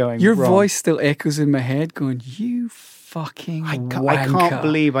were going Your wrong. voice still echoes in my head going, you fucking wanker. I can't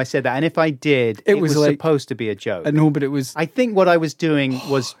believe I said that. And if I did, it was like, supposed to be a joke. I know, but it was... I think what I was doing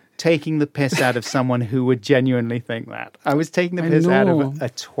was taking the piss out of someone who would genuinely think that. I was taking the piss out of a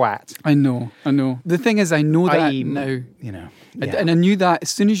twat. I know. The thing is, I know that now. Yeah. And I knew that as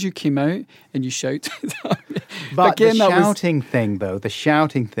soon as you came out and you shouted. But again, the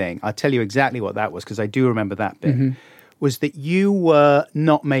shouting thing, I'll tell you exactly what that was, because I do remember that bit, was that you were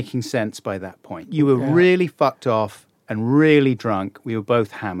not making sense by that point. You were really fucked off and really drunk. We were both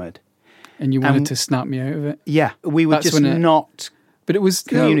hammered. And you wanted to snap me out of it? Yeah. We were just not but it was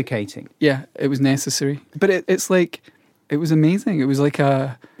communicating. Yeah, it was necessary. But it's like, it was amazing. It was like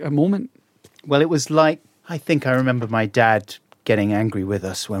a moment. Well, it was like, I think I remember my dad getting angry with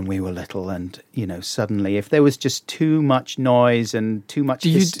us when we were little, and suddenly if there was just too much noise and too much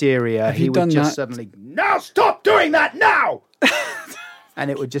hysteria, he would just suddenly, now stop doing that now! And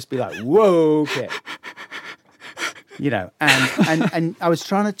it would just be like, whoa, okay. And I was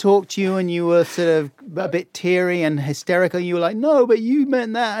trying to talk to you, and you were sort of a bit teary and hysterical. You were like, no, but you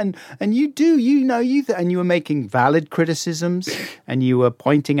meant that, and you do, and you were making valid criticisms, and you were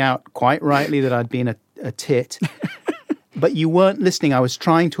pointing out quite rightly that I'd been a tit. But you weren't listening. I was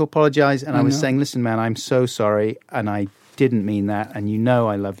trying to apologize, and I was saying, listen, man, I'm so sorry, and I didn't mean that, and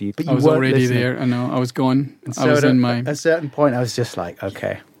I love you. But you I was weren't already listening. there. I know. I was gone. So I was in my... At a certain point, I was just like,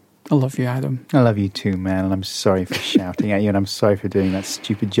 okay. I love you, Adam. I love you too, man, and I'm sorry for shouting at you, and I'm sorry for doing that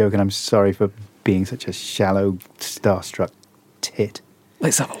stupid joke, and I'm sorry for being such a shallow, starstruck tit.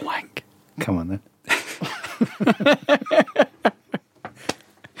 Let's have a wank. Come on, then.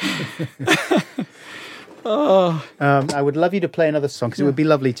 I would love you to play another song, because it would be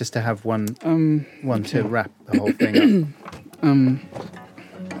lovely just to have one to wrap the whole thing up.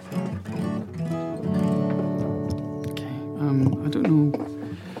 I don't know.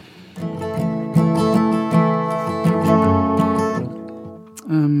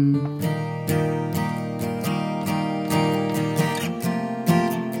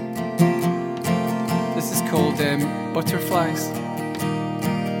 This is called Butterflies.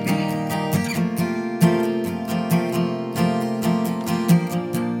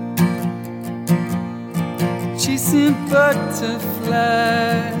 Chasing butterflies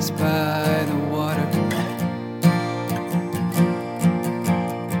by the water,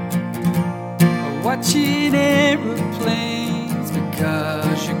 watching aeroplanes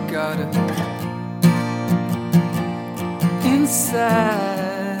because you gotta.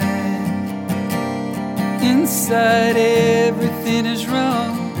 Inside everything is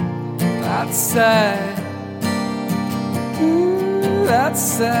wrong. Outside,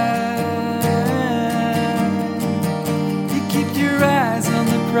 outside, you keep your eyes on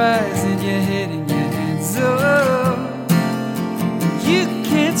the prize and your head in your hands. Oh, you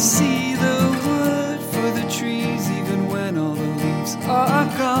can't see the wood for the trees even when all the leaves are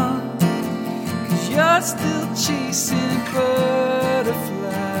gone, 'cause you're still chasing butterflies,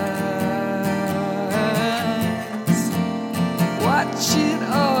 watching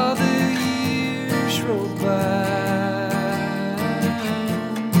all the years roll by.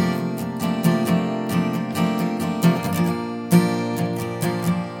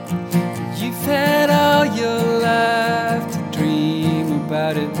 You've had all your life to dream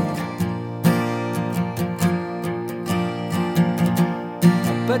about it,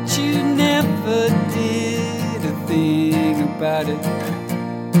 but you never did a thing about it.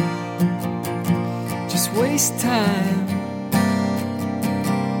 Just waste time,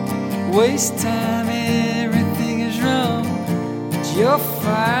 everything is wrong, but you're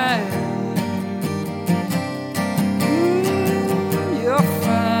fine. You're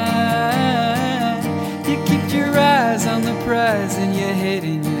fine. You keep your eyes on the prize and your head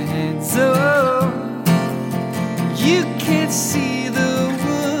in your hands. So you can't see the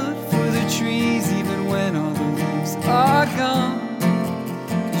wood for the trees even when all the leaves are gone.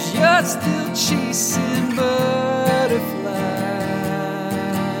 'Cause you're still chasing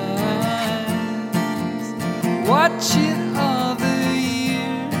butterflies, watching all the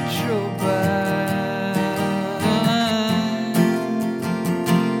years roll by.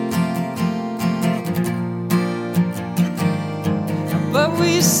 But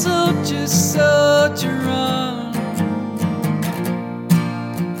we soldiers soldier on.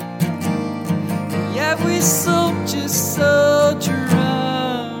 Yeah, we soldiers soldier on.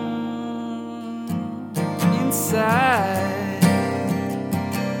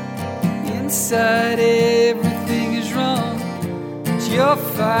 Inside everything is wrong, but you're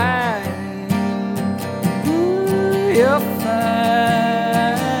fine. Ooh, you're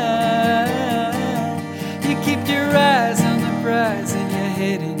fine. You keep your eyes on the prize and your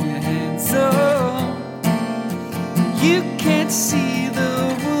head in your hands. So you can't see the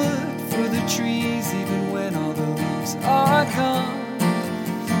wood for the trees even when all the leaves are gone.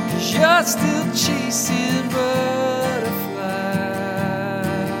 'Cause you're still chasing butterflies,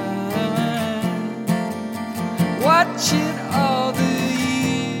 watching all the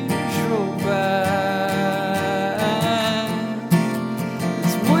years roll by.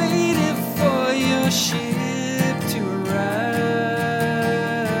 It's waiting for your ship to arrive.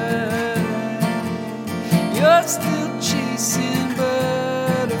 You're still chasing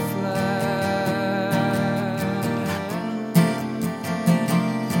butterflies.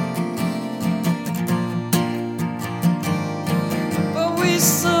 But we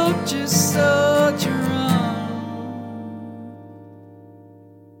soldiers soldier on.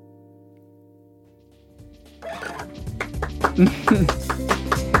 I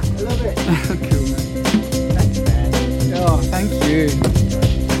love it. Cool, man. Thanks, man. Oh, thank you.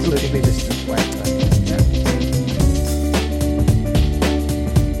 So it'll be this way.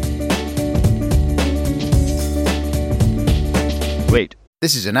 Wait,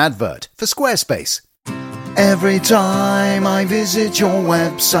 this is an advert for Squarespace. Every time I visit your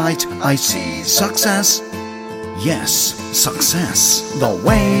website, I see success. Yes, success. The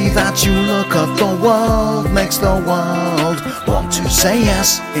way that you look at the world makes the world want to say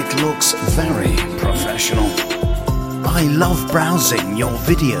yes. It looks very professional. I love browsing your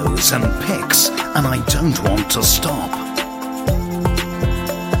videos and pics, and I don't want to stop.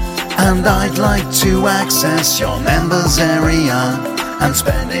 And I'd like to access your members area and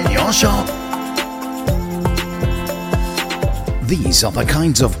spend in your shop. These are the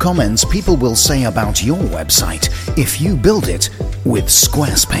kinds of comments people will say about your website if you build it with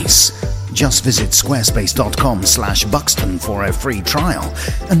Squarespace. Just visit squarespace.com/Buxton for a free trial.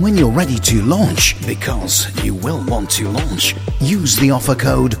 And when you're ready to launch, because you will want to launch, use the offer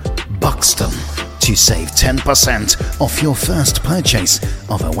code BUXTON to save 10% off your first purchase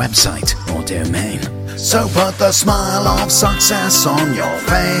of a website or domain. So put the smile of success on your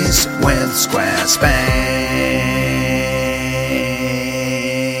face with Squarespace.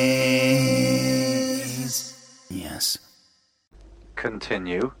 Yes.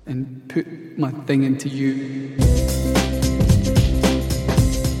 Continue. And put my thing into you.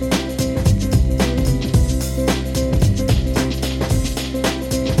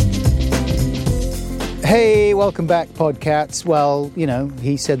 Hey, welcome back, Podcats. Well, you know,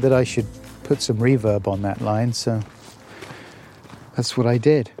 he said that I should put some reverb on that line, so that's what I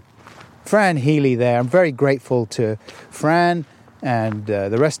did. Fran Healy there. I'm very grateful to Fran and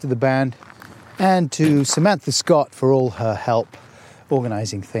the rest of the band, and to Samantha Scott for all her help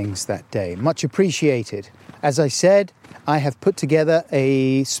organising things that day. Much appreciated. As I said, I have put together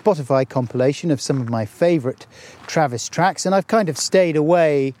a Spotify compilation of some of my favourite Travis tracks, and I've kind of stayed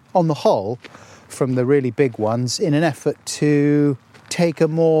away, on the whole, from the really big ones in an effort to take a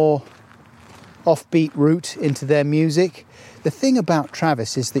more offbeat route into their music. The thing about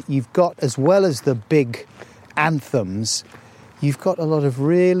Travis is that you've got, as well as the big anthems, you've got a lot of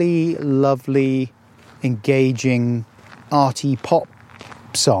really lovely, engaging, arty pop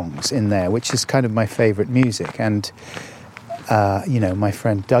songs in there, which is kind of my favourite music. And, you know, my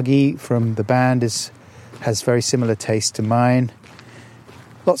friend Dougie from the band has very similar taste to mine.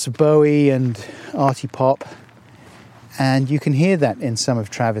 Lots of Bowie and arty pop. And you can hear that in some of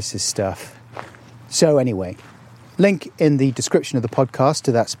Travis's stuff. So anyway, link in the description of the podcast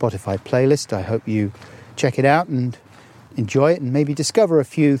to that Spotify playlist. I hope you check it out and enjoy it and maybe discover a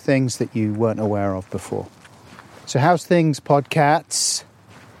few things that you weren't aware of before. So how's things, podcats?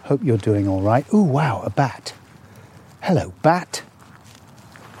 Hope you're doing all right. Ooh, wow, a bat. Hello, bat.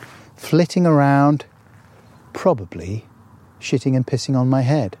 Flitting around, probably shitting and pissing on my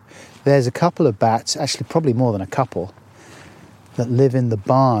head. There's a couple of bats, actually probably more than a couple, that live in the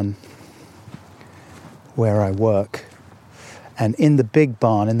barn where I work. And in the big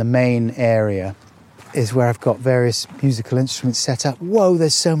barn, in the main area, is where I've got various musical instruments set up. Whoa,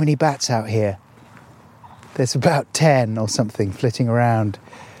 there's so many bats out here. There's about 10 or something flitting around.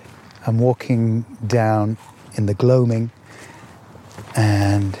 I'm walking down in the gloaming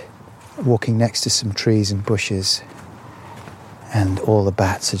and walking next to some trees and bushes, and all the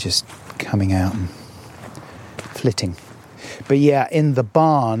bats are just coming out and flitting. But yeah, in the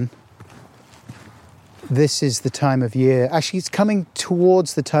barn, this is the time of year. Actually, it's coming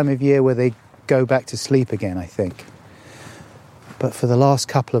towards the time of year where they go back to sleep again, I think. But for the last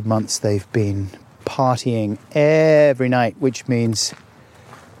couple of months, they've been partying every night, which means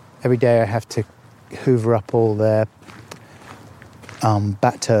every day I have to hoover up all their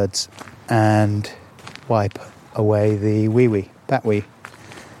bat turds and wipe away the wee-wee, bat wee.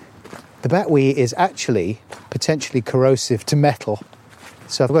 The bat wee is actually potentially corrosive to metal,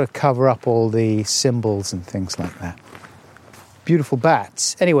 so I've got to cover up all the cymbals and things like that. Beautiful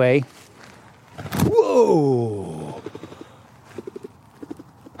bats. Anyway, whoa!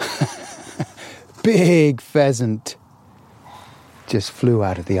 Big pheasant just flew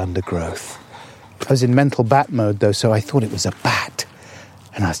out of the undergrowth. I was in mental bat mode though, so I thought it was a bat.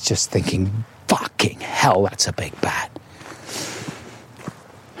 And I was just thinking, fucking hell, that's a big bat.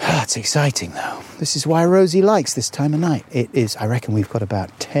 That's exciting though. This is why Rosie likes this time of night. It is, I reckon we've got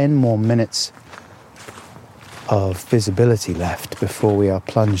about 10 more minutes of visibility left before we are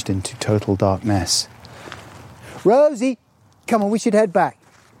plunged into total darkness. Rosie, come on, we should head back.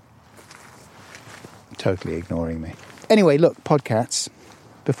 Totally ignoring me. Anyway, look, podcats,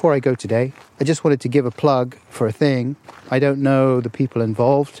 before I go today, I just wanted to give a plug for a thing. I don't know the people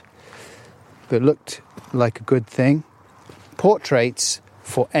involved, but it looked like a good thing. Portraits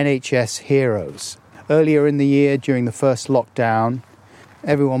for NHS heroes. Earlier in the year, during the first lockdown,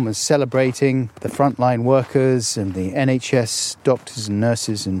 everyone was celebrating the frontline workers and the NHS doctors and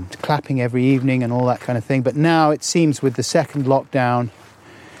nurses and clapping every evening and all that kind of thing. But now it seems with the second lockdown,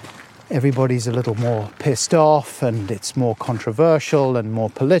 everybody's a little more pissed off and it's more controversial and more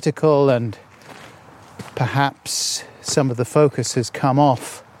political, and perhaps some of the focus has come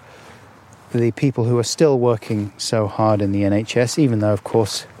off the people who are still working so hard in the NHS, even though, of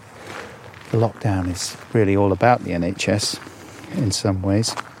course, the lockdown is really all about the NHS in some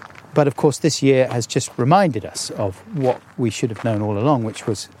ways. But, of course, this year has just reminded us of what we should have known all along, which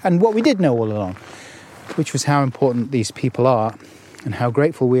was, and what we did know all along, which was how important these people are and how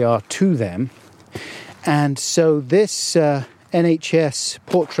grateful we are to them. And so this NHS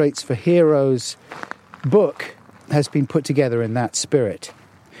Portraits for Heroes book has been put together in that spirit.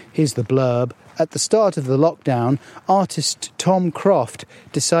 Here's the blurb. At the start of the lockdown, artist Tom Croft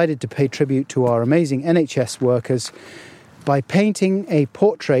decided to pay tribute to our amazing NHS workers by painting a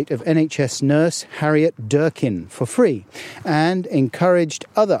portrait of NHS nurse Harriet Durkin for free, and encouraged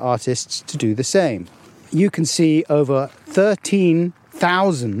other artists to do the same. You can see over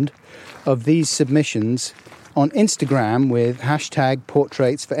 13,000 of these submissions on Instagram with hashtag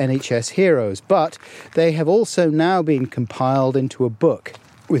Portraits for NHS Heroes, but they have also now been compiled into a book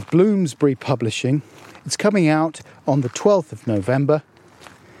with Bloomsbury Publishing. It's coming out on the 12th of November,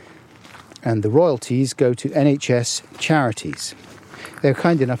 and the royalties go to NHS charities. They were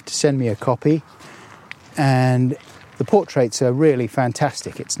kind enough to send me a copy, and the portraits are really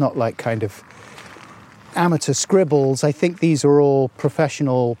fantastic. It's not like kind of amateur scribbles. I think these are all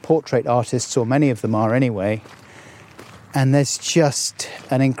professional portrait artists, or many of them are anyway. And there's just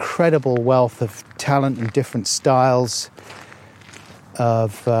an incredible wealth of talent and different styles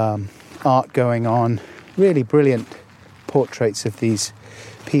of art going on. Really brilliant portraits of these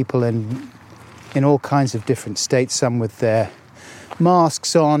people in all kinds of different states, some with their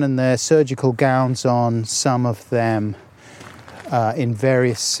masks on and their surgical gowns on, some of them in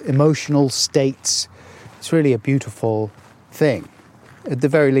various emotional states. It's really a beautiful thing. At the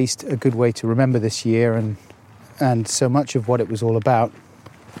very least, a good way to remember this year and so much of what it was all about.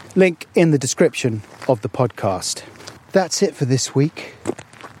 Link in the description of the podcast. That's it for this week.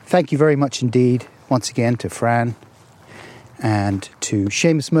 Thank you very much indeed, once again, to Fran and to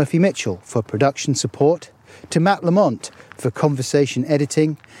Seamus Murphy-Mitchell for production support. to Matt Lamont for conversation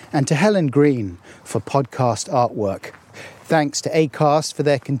editing, and to Helen Green for podcast artwork. Thanks to Acast for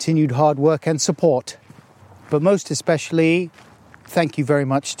their continued hard work and support. But most especially, thank you very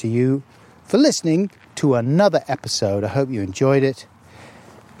much to you for listening to another episode. I hope you enjoyed it,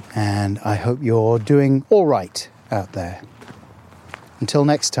 and I hope you're doing all right out there. Until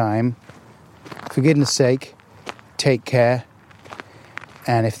next time, for goodness sake, take care.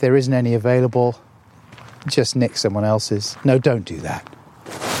 And if there isn't any available, just nick someone else's. No, don't do that.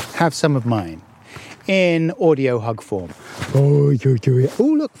 Have some of mine in audio hug form. Oh,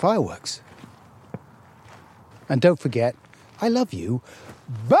 look, fireworks. And don't forget, I love you.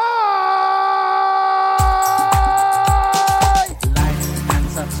 Bye! Like and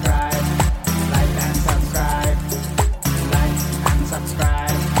subscribe. Like and subscribe. Like and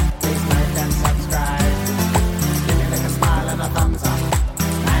subscribe. Please like and subscribe. Give me like a smile and a thumbs up.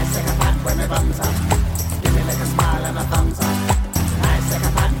 Nice take a pat when my bums up. Give me like a smile and a thumbs up. Nice take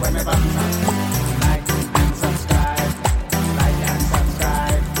a pat when my bums up.